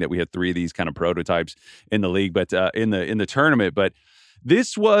interesting that we have 3 of these kind of prototypes in the league, but in the tournament. But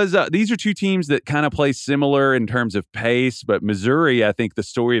these are 2 teams that kind of play similar in terms of pace. But Missouri, I think the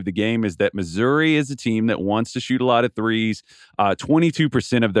story of the game is that Missouri is a team that wants to shoot a lot of threes.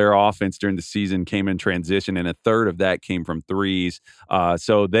 22% of their offense during the season came in transition, and a third of that came from threes.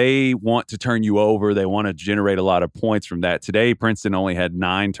 So they want to turn you over. They want to generate a lot of points from that. Today, Princeton only had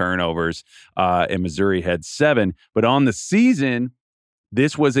 9 turnovers, and Missouri had 7. But on the season,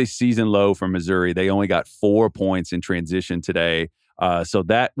 this was a season low for Missouri. They only got 4 points in transition today. So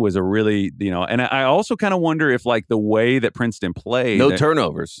that was a really, and I also kind of wonder if like the way that Princeton played. No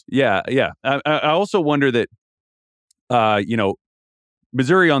turnovers. Yeah. I also wonder that,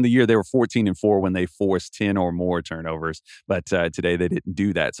 Missouri on the year, they were 14-4 when they forced 10 or more turnovers. But today they didn't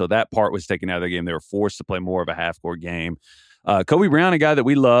do that. So that part was taken out of the game. They were forced to play more of a half-court game. Kobe Brown, a guy that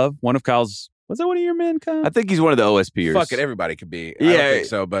we love, one of Kyle's. Was that one of your men, Kyle? I think he's one of the OSPers. Fuck it, everybody could be. I don't think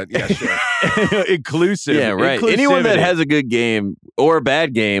so, but yeah, sure. Inclusive. Yeah, right. Anyone that has a good game or a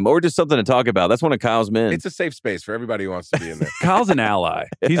bad game or just something to talk about, that's one of Kyle's men. It's a safe space for everybody who wants to be in there. Kyle's an ally.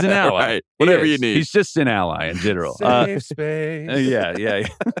 He's an ally. Right. Whatever you need. He's just an ally in general. Safe space. Yeah.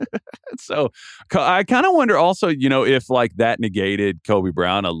 So I kind of wonder also, if like that negated Kobe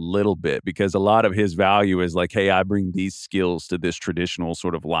Brown a little bit, because a lot of his value is like, hey, I bring these skills to this traditional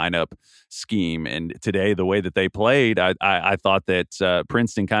sort of lineup scheme. And today, the way that they played, I thought that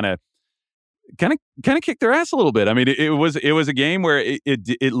Princeton kind of kicked their ass a little bit. I mean, it was a game where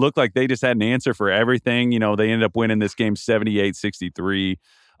it looked like they just had an answer for everything. They ended up winning this game 78-63,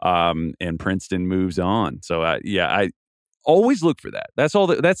 and Princeton moves on. So I always look for that.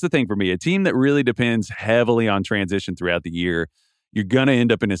 That's the thing for me. A team that really depends heavily on transition throughout the year, you're gonna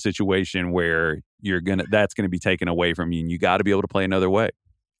end up in a situation where that's gonna be taken away from you, and you got to be able to play another way.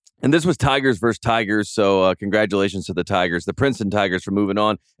 And this was Tigers versus Tigers, so congratulations to the Tigers, the Princeton Tigers, for moving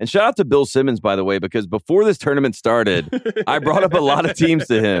on. And shout out to Bill Simmons, by the way, because before this tournament started, I brought up a lot of teams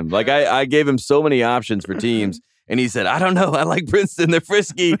to him. Like, I gave him so many options for teams. And he said, I don't know. I like Princeton. They're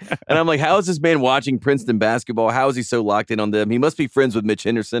frisky. And I'm like, how is this man watching Princeton basketball? How is he so locked in on them? He must be friends with Mitch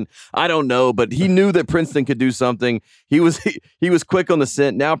Henderson. I don't know. But he knew that Princeton could do something. He was quick on the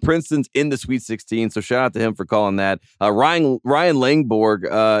scent. Now Princeton's in the Sweet 16. So shout out to him for calling that. Ryan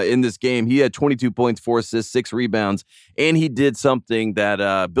Langborg in this game, he had 22 points, 4 assists, 6 rebounds. And he did something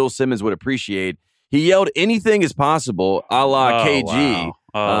that Bill Simmons would appreciate. He yelled, anything is possible, a la KG.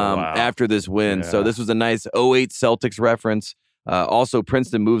 Wow. After this win. Yeah. So this was a nice 08 Celtics reference. Also,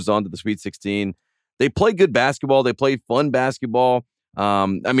 Princeton moves on to the Sweet 16. They play good basketball. They play fun basketball.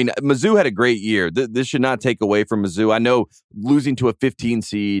 Mizzou had a great year. This should not take away from Mizzou. I know losing to a 15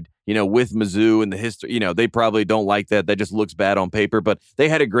 seed, with Mizzou and the history, they probably don't like that. That just looks bad on paper, but they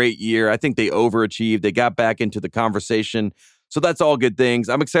had a great year. I think they overachieved. They got back into the conversation. So that's all good things.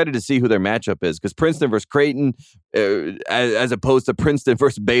 I'm excited to see who their matchup is, because Princeton versus Creighton, as opposed to Princeton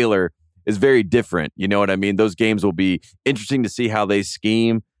versus Baylor, is very different. You know what I mean? Those games will be interesting to see how they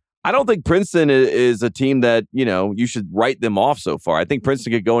scheme. I don't think Princeton is a team that, you should write them off so far. I think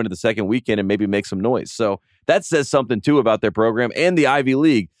Princeton could go into the second weekend and maybe make some noise. So that says something, too, about their program and the Ivy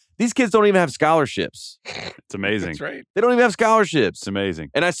League. These kids don't even have scholarships. It's amazing. That's right. They don't even have scholarships. It's amazing.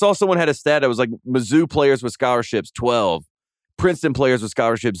 And I saw someone had a stat that was like Mizzou players with scholarships, 12. Princeton players with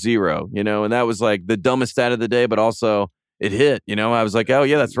scholarship, 0, and that was like the dumbest stat of the day, but also it hit, I was like, oh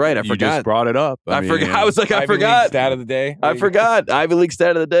yeah, that's right. I forgot. You just brought it up. I forgot. I was like, I Ivy forgot. League stat of the day. I forgot. Ivy League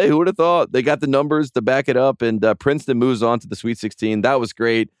stat of the day. Who would have thought? They got the numbers to back it up, and Princeton moves on to the Sweet 16. That was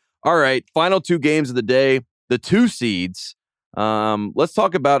great. All right, final 2 games of the day. The 2 seeds Let's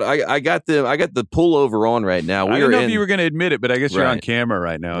talk about. I got the pullover on right now. I don't know if you were going to admit it, but I guess you're on camera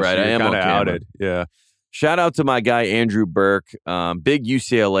right now. Right, so I am on camera. Outed. Yeah. Shout out to my guy Andrew Burke, big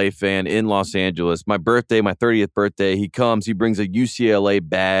UCLA fan in Los Angeles. My birthday, my 30th birthday, he comes. He brings a UCLA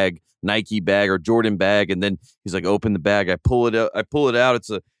bag, Nike bag or Jordan bag, and then he's like, "Open the bag." I pull it out. It's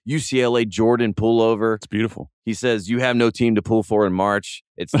a UCLA Jordan pullover. It's beautiful. He says, "You have no team to pull for in March.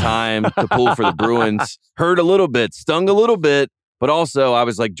 It's time to pull for the Bruins." Hurt a little bit, stung a little bit, but also I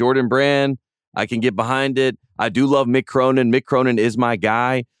was like, Jordan Brand, I can get behind it. I do love Mick Cronin. Mick Cronin is my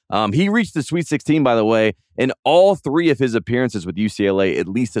guy. He reached the Sweet 16, by the way, in all 3 of his appearances with UCLA, at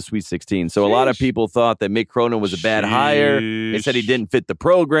least the Sweet 16. So a lot of people thought that Mick Cronin was a bad hire. They said he didn't fit the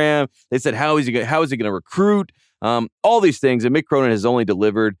program. They said, how is he going to recruit? All these things. And Mick Cronin has only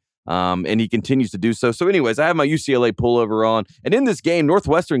delivered, and he continues to do so. So anyways, I have my UCLA pullover on. And in this game,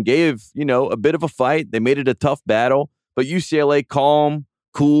 Northwestern gave, a bit of a fight. They made it a tough battle. But UCLA, calm,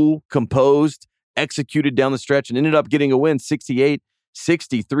 cool, composed, executed down the stretch, and ended up getting a win,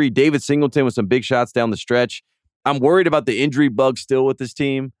 68-63. David Singleton with some big shots down the stretch. I'm worried about the injury bug still with this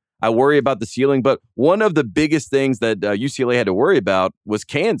team. I worry about the ceiling, but one of the biggest things that UCLA had to worry about was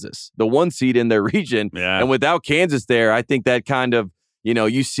Kansas, the 1 seed in their region. Yeah. And without Kansas there, I think that kind of,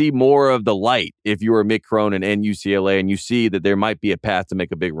 you see more of the light if you were Mick Cronin and UCLA, and you see that there might be a path to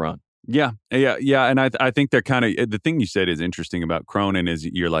make a big run. Yeah. And I think they're kind of, the thing you said is interesting about Cronin is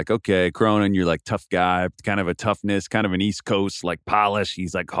you're like, okay, Cronin, you're like tough guy, kind of a toughness, kind of an East Coast, like polish.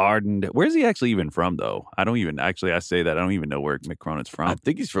 He's like hardened. Where's he actually even from, though? I say that. I don't even know where Mick Cronin's from. I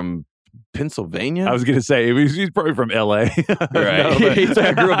think he's from Pennsylvania. I was going to say he's probably from L.A. Right. He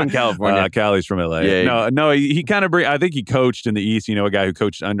grew up in California. Cali's from L.A. Yeah. No, he kind of I think he coached in the East, a guy who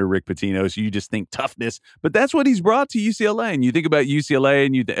coached under Rick Pitino. So you just think toughness, but that's what he's brought to UCLA. And you think about UCLA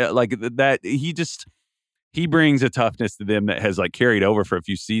and you like that he brings a toughness to them that has like carried over for a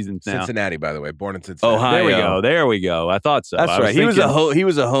few seasons now. Cincinnati, by the way, born in Cincinnati. Ohio. There we go. I thought so. That's right. He was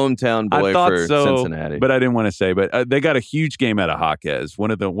a hometown boy for Cincinnati. But I didn't want to say. But they got a huge game out of Jaquez,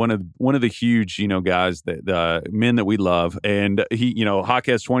 one of the huge guys that men that we love. And he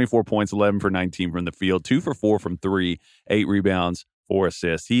Jaquez 24 points, 11 for 19 from the field, 2 for 4 from 3, 8 rebounds, 4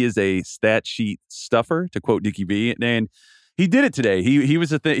 assists. He is a stat sheet stuffer, to quote Dickie V. And he did it today. He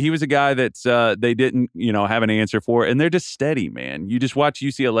was a guy that they didn't have an answer for, and they're just steady, man. You just watch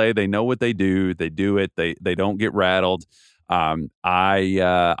UCLA; they know what they do. They do it. They don't get rattled.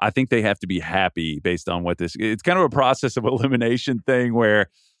 I think they have to be happy based on what this. It's kind of a process of elimination thing where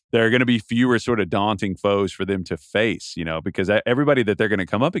there are going to be fewer sort of daunting foes for them to face, because everybody that they're going to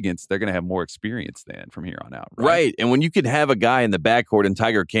come up against, they're going to have more experience than from here on out. Right. And when you can have a guy in the backcourt and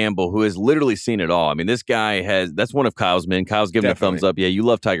Tiger Campbell who has literally seen it all. I mean, this guy that's one of Kyle's men. Kyle's giving a thumbs up. Yeah, you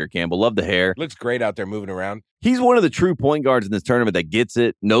love Tiger Campbell. Love the hair. Looks great out there moving around. He's one of the true point guards in this tournament that gets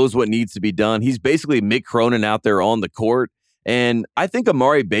it, knows what needs to be done. He's basically Mick Cronin out there on the court. And I think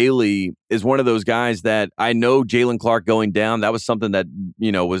Amari Bailey is one of those guys that I know Jalen Clark going down. That was something that,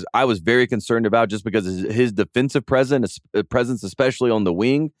 I was very concerned about just because of his defensive presence, especially on the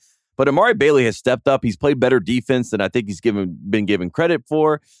wing. But Amari Bailey has stepped up. He's played better defense than I think he's been given credit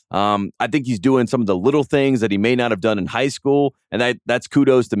for. I think he's doing some of the little things that he may not have done in high school. And that's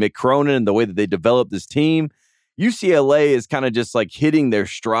kudos to Mick Cronin and the way that they developed this team. UCLA is kind of just like hitting their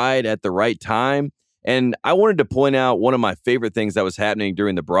stride at the right time. And I wanted to point out one of my favorite things that was happening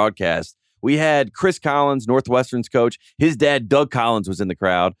during the broadcast. We had Chris Collins, Northwestern's coach. His dad, Doug Collins, was in the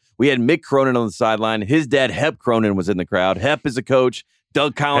crowd. We had Mick Cronin on the sideline. His dad, Hep Cronin, was in the crowd. Hep is a coach.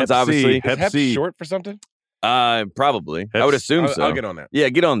 Doug Collins, obviously. Hep short for something? Probably. I would assume so. I'll get on that. Yeah,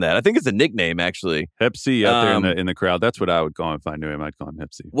 get on that. I think it's a nickname, actually. Hep C out there in the crowd. That's what I would call him if I knew him. I'd call him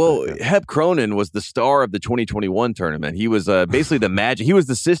Hep C. Well, Hep Cronin was the star of the 2021 tournament. He was basically the magic. He was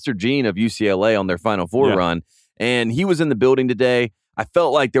the Sister Jean of UCLA on their Final Four run, and he was in the building today. I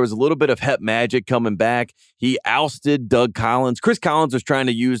felt like there was a little bit of Hep magic coming back. He ousted Doug Collins. Chris Collins was trying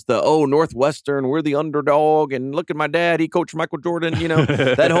to use Northwestern, we're the underdog, and look at my dad, he coached Michael Jordan,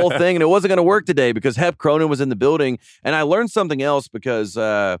 that whole thing. And it wasn't going to work today because Hep Cronin was in the building. And I learned something else because,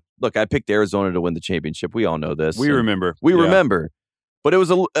 look, I picked Arizona to win the championship. We all know this. We remember. But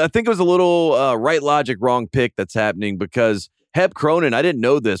I think it was a little right logic, wrong pick that's happening because Hep Cronin, I didn't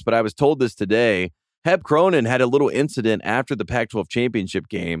know this, but I was told this today. Hep Cronin had a little incident after the Pac-12 championship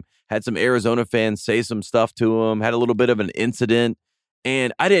game, had some Arizona fans say some stuff to him, had a little bit of an incident,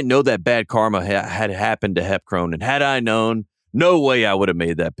 and I didn't know that bad karma had happened to Hep Cronin. Had I known, no way I would have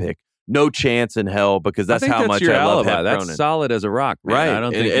made that pick. No chance in hell because that's how much I love Hep Cronin. That's solid as a rock, man. Right. I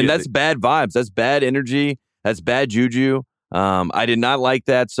don't think and that's bad vibes. That's bad energy. That's bad juju. I did not like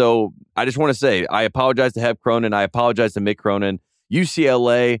that. So I just want to say, I apologize to Hep Cronin. I apologize to Mick Cronin.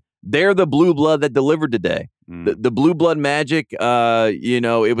 UCLA, they're the blue blood that delivered today. The blue blood magic,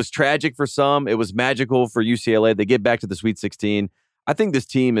 it was tragic for some. It was magical for UCLA. They get back to the Sweet 16. I think this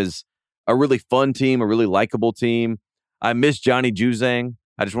team is a really fun team, a really likable team. I miss Johnny Juzang.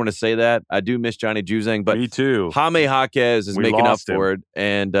 I just want to say that. I do miss Johnny Juzang. But me too. Jaime Jaquez is making up for it.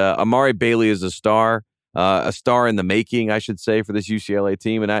 And Amari Bailey is a star in the making, I should say, for this UCLA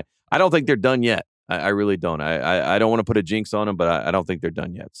team. And I don't think they're done yet. I really don't. I don't want to put a jinx on them, but I don't think they're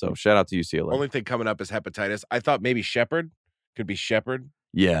done yet. So shout out to UCLA. Only thing coming up is hepatitis. I thought maybe Shepard could be Shepard.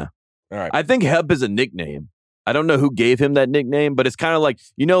 Yeah. All right. I think Hep is a nickname. I don't know who gave him that nickname, but it's kind of like,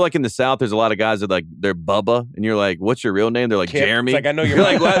 like in the South, there's a lot of guys that they're Bubba, and you're like, what's your real name? They're like, Kip. Jeremy. It's like, I know you're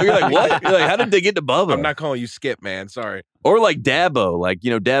like, what? You're like, what? You're like, how did they get to Bubba? I'm not calling you Skip, man. Sorry. Or like Dabo. Like,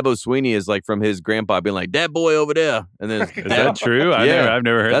 Dabo Sweeney is like from his grandpa being like, Dat boy over there. And then is that true? I've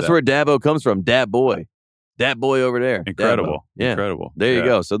never heard That's that. where Dabo comes from. Dat boy. That boy over there. Incredible. Dabo. Yeah. Incredible. There you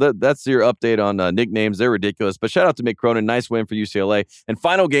go. So that's your update on nicknames. They're ridiculous. But shout out to Mick Cronin. Nice win for UCLA. And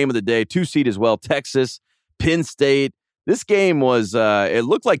final game of the day, 2 seed as well, Texas, Penn State. This game was, it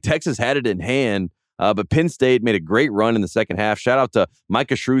looked like Texas had it in hand, but Penn State made a great run in the second half. Shout out to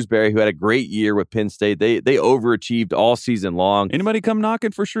Micah Shrewsbury, who had a great year with Penn State. They overachieved all season long. Anybody come knocking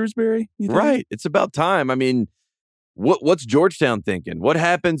for Shrewsbury? Right. It's about time. I mean, what's Georgetown thinking? What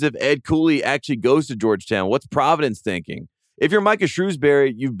happens if Ed Cooley actually goes to Georgetown? What's Providence thinking? If you're Micah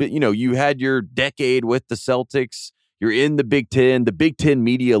Shrewsbury, you've been, you had your decade with the Celtics. You're in the Big Ten. The Big Ten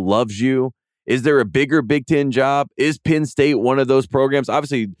media loves you. Is there a bigger Big Ten job? Is Penn State one of those programs?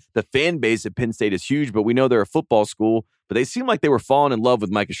 Obviously, the fan base at Penn State is huge, but we know they're a football school. But they seem like they were falling in love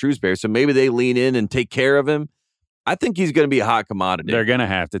with Micah Shrewsbury, so maybe they lean in and take care of him. I think he's going to be a hot commodity. They're going to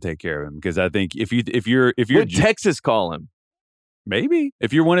have to take care of him because I think if you're would Texas call him? Maybe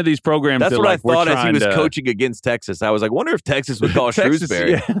if you're one of these programs, that's what like, I thought as he was coaching against Texas. I was like, wonder if Texas would call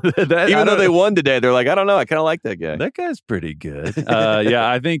Shrewsbury. Yeah, even though they won today, they're like, I don't know, I kind of like that guy. That guy's pretty good.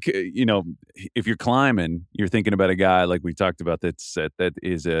 I think if you're climbing, you're thinking about a guy like we talked about that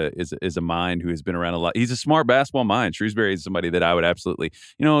is a mind who has been around a lot. He's a smart basketball mind. Shrewsbury is somebody that I would absolutely,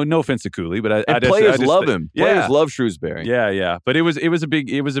 no offense to Cooley, but players love him. Players love Shrewsbury. Yeah. But it was a big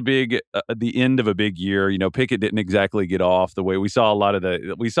the end of a big year. Pickett didn't exactly get off the way we saw a lot of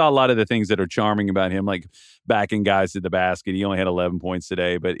the things that are charming about him, like backing guys to the basket. He only had 11 points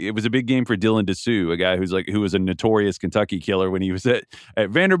today, but it was a big game for Dylan Dessou, a guy who was a notorious Kentucky killer when he was at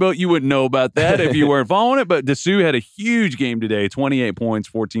Vanderbilt. You wouldn't know about that if you weren't following it, but Dessou had a huge game today, 28 points,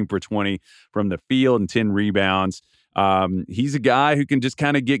 14 for 20 from the field and 10 rebounds. He's a guy who can just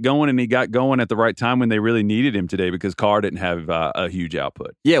kind of get going, and he got going at the right time when they really needed him today because Carr didn't have a huge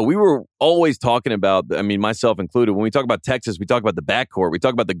output. Yeah, we were always talking about, myself included, when we talk about Texas, we talk about the backcourt, we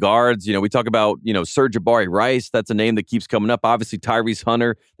talk about the guards, we talk about, Serge Jabari Rice. That's a name that keeps coming up. Obviously, Tyrese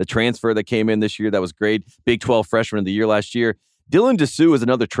Hunter, the transfer that came in this year, that was great. Big 12 freshman of the year last year. Dylan Dessou is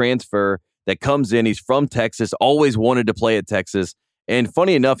another transfer that comes in. He's from Texas, always wanted to play at Texas. And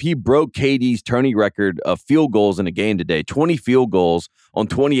funny enough, he broke KD's tourney record of field goals in a game today. 20 field goals on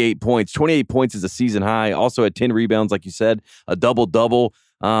 28 points. 28 points is a season high. Also had 10 rebounds, like you said, a double-double.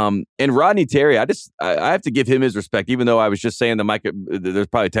 And Rodney Terry, I have to give him his respect, even though I was just saying that Micah, there's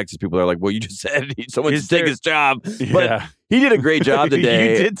probably Texas people that are like, well, you just said someone should take his job. But he did a great job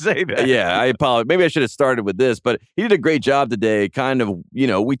today. You did say that. Yeah, I apologize. Maybe I should have started with this, but he did a great job today. Kind of,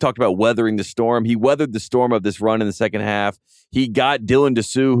 we talked about weathering the storm. He weathered the storm of this run in the second half. He got Dylan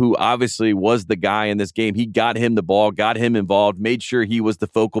Dessou, who obviously was the guy in this game. He got him the ball, got him involved, made sure he was the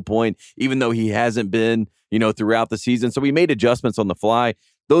focal point, even though he hasn't been, throughout the season. So he made adjustments on the fly.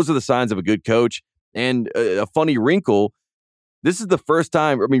 Those are the signs of a good coach. And a funny wrinkle, this is the first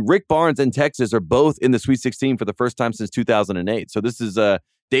time, Rick Barnes and Texas are both in the Sweet 16 for the first time since 2008. So this is a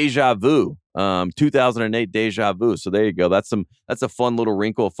deja vu, 2008 deja vu. So there you go. That's a fun little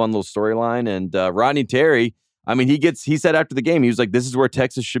wrinkle, a fun little storyline. And Rodney Terry, he said after the game, he was like, this is where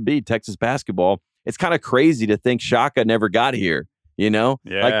Texas should be, Texas basketball. It's kind of crazy to think Shaka never got here, Yeah.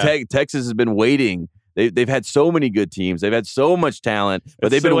 Like Texas has been waiting. They've had so many good teams. They've had so much talent,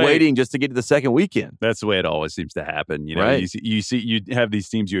 but they've been waiting just to get to the second weekend. That's the way it always seems to happen. Right. You have these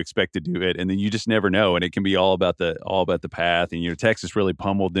teams you expect to do it, and then you just never know, and it can be all about the path. And Texas really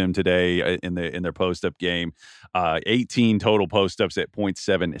pummeled them today in their post up game. 18 total post ups at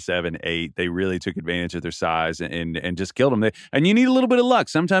 .778. They really took advantage of their size and just killed them. And you need a little bit of luck.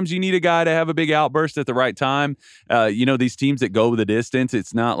 Sometimes you need a guy to have a big outburst at the right time. These teams that go the distance,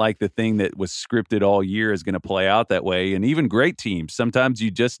 it's not like the thing that was scripted all year is going to play out that way. And even great teams, sometimes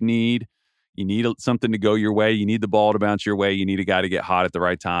you just need You need something to go your way. You need the ball to bounce your way. You need a guy to get hot at the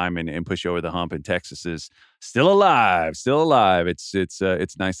right time and push you over the hump. And Texas is still alive.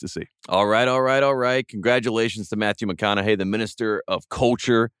 It's nice to see. All right. Congratulations to Matthew McConaughey, the Minister of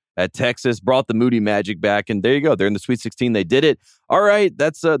Culture at Texas, brought the Moody Magic back, and there you go. They're in the Sweet 16. They did it. All right,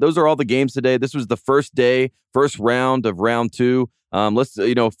 those are all the games today. This was the first round of round 2. Let's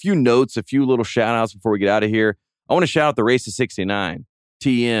a few notes, a few little shout outs before we get out of here. I want to shout out the Race to 69.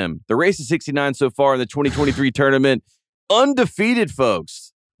 TM. The Race to 69 so far in the 2023 tournament, undefeated,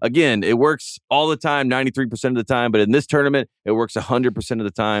 folks. Again, it works all the time, 93% of the time, but in this tournament, it works 100% of the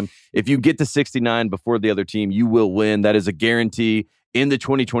time. If you get to 69 before the other team, you will win. That is a guarantee in the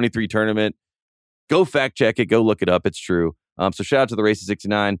 2023 tournament. Go fact check it. Go look it up. It's true. So shout out to the Race to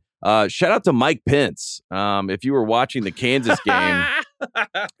 69. Shout out to Mike Pence. If you were watching the Kansas game,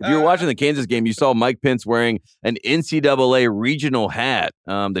 you saw Mike Pence wearing an NCAA regional hat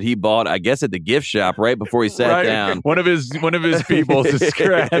that he bought, I guess, at the gift shop right before he sat down. One of his people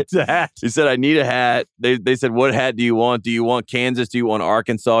scrapped a hat. He said, "I need a hat." They said, "What hat do you want? Do you want Kansas? Do you want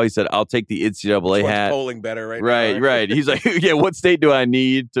Arkansas?" He said, "I'll take the NCAA hat." Polling better now. Right. He's like, "Yeah, what state do I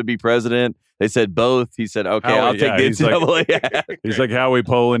need to be president?" They said both. He said, "Okay, I'll take the NCAA hat." He's like, "How are we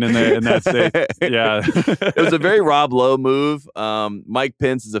polling in that state?" Yeah. It was a very Rob Lowe move. Mike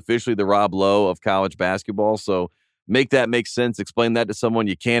Pence is officially the Rob Lowe of college basketball. So make that make sense. Explain that to someone.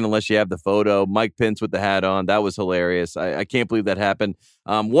 You can unless you have the photo. Mike Pence with the hat on. That was hilarious. I can't believe that happened.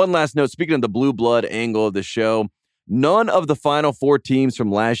 One last note. Speaking of the blue blood angle of the show, none of the Final Four teams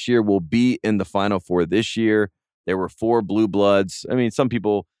from last year will be in the Final Four this year. There were 4 blue bloods. I mean, some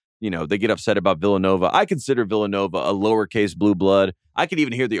people, they get upset about Villanova. I consider Villanova a lowercase blue blood. I could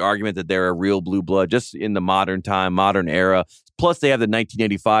even hear the argument that they're a real blue blood just in the modern time, modern era. Plus, they have the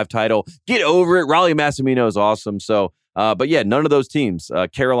 1985 title. Get over it. Raleigh Massimino is awesome. So, but yeah, none of those teams,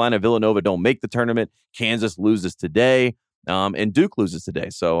 Carolina, Villanova, don't make the tournament. Kansas loses today, and Duke loses today.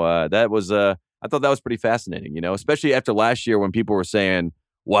 So that was, I thought that was pretty fascinating, especially after last year when people were saying,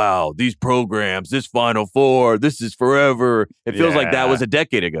 wow, these programs, this Final Four, this is forever. It feels like that was a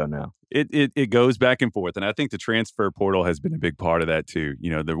decade ago now. It goes back and forth, and I think the transfer portal has been a big part of that too.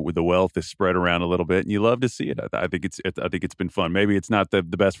 The wealth is spread around a little bit, and you love to see it. I think it's been fun. Maybe it's not the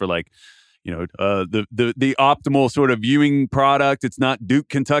best for the optimal sort of viewing product. It's not Duke,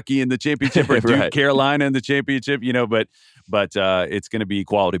 Kentucky in the championship or Duke, Carolina in the championship, but it's going to be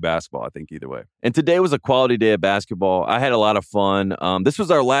quality basketball, I think, either way. And today was a quality day of basketball. I had a lot of fun. This was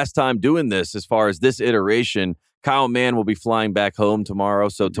our last time doing this as far as this iteration. Kyle Mann will be flying back home tomorrow.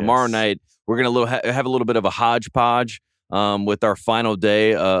 So tomorrow night, we're going to have a little bit of a hodgepodge with our final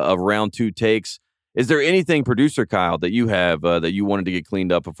day of round 2 takes. Is there anything, producer Kyle, that you have that you wanted to get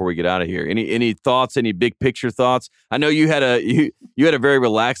cleaned up before we get out of here? Any thoughts? Any big picture thoughts? I know you had a very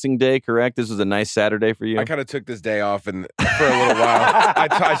relaxing day, correct? This was a nice Saturday for you. I kind of took this day off and for a little while.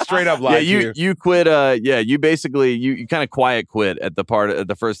 I straight up lied to you. You quit. You basically you kind of quiet quit at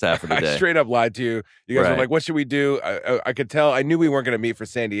the first half of the day. I straight up lied to you. You guys were like, "What should we do?" I could tell. I knew we weren't going to meet for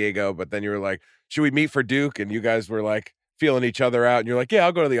San Diego, but then you were like, "Should we meet for Duke?" And you guys were like feeling each other out, and you're like, "Yeah,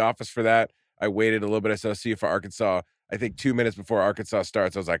 I'll go to the office for that." I waited a little bit. I said, "I'll see you for Arkansas." I think 2 minutes before Arkansas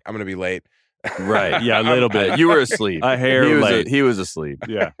starts, I was like, "I'm going to be late." Right. Yeah, a little bit. You were asleep. He was asleep.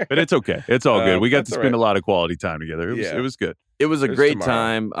 Yeah, but it's okay. It's all good. We got to spend a lot of quality time together. It was good. It was a great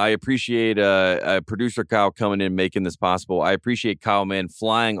time. I appreciate producer Kyle coming in, making this possible. I appreciate Kyle Mann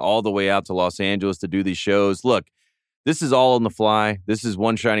flying all the way out to Los Angeles to do these shows. Look, this is all on the fly. This is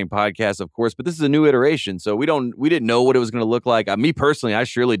One Shining Podcast, of course, but this is a new iteration, so we didn't know what it was going to look like. Me personally, I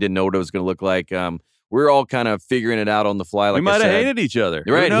surely didn't know what it was going to look like. We're all kind of figuring it out on the fly. Like we might have hated each other.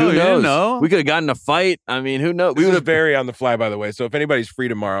 Right? Who knows? We could have gotten in a fight. I mean, who knows? We would have very on the fly, by the way. So if anybody's free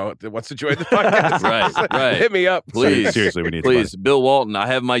tomorrow that wants to join the podcast, right, hit me up, please. Seriously, we need. Please, Bill Walton. I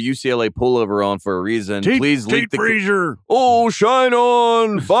have my UCLA pullover on for a reason. Please leak the freezer. Oh, shine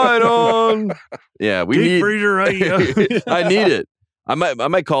on, fight on. Yeah, we need freezer. I need it. I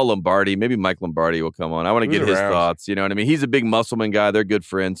might call Lombardi. Maybe Mike Lombardi will come on. I want to get his thoughts. You know what I mean? He's a big Musselman guy. They're good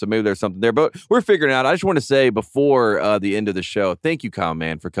friends, so maybe there's something there. But we're figuring it out. I just want to say before the end of the show, thank you, Kyle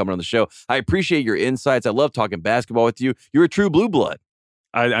Mann, for coming on the show. I appreciate your insights. I love talking basketball with you. You're a true blue blood.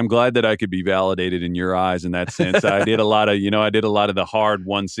 I'm glad that I could be validated in your eyes in that sense. I did a lot of the hard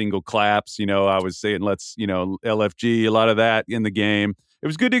one single claps. I was saying, LFG, a lot of that in the game. It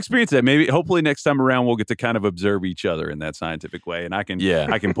was good to experience that. Maybe, hopefully, next time around we'll get to kind of observe each other in that scientific way, and I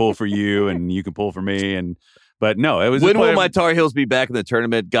can pull for you, and you can pull for me, But no, it was. When will my Tar Heels be back in the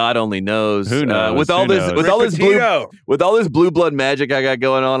tournament? God only knows. Who knows? With all this blue blood magic I got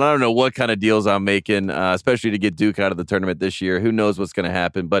going on, I don't know what kind of deals I'm making, especially to get Duke out of the tournament this year. Who knows what's going to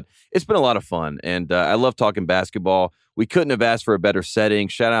happen? But it's been a lot of fun, and I love talking basketball. We couldn't have asked for a better setting.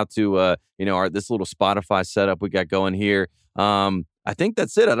 Shout out to this little Spotify setup we got going here. I think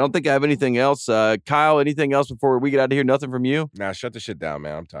that's it. I don't think I have anything else. Kyle, anything else before we get out of here? Nothing from you? Nah, shut the shit down,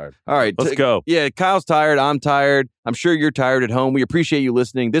 man. I'm tired. All right. Let's go. Yeah, Kyle's tired. I'm tired. I'm sure you're tired at home. We appreciate you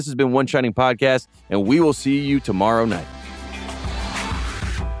listening. This has been One Shining Podcast, and we will see you tomorrow night.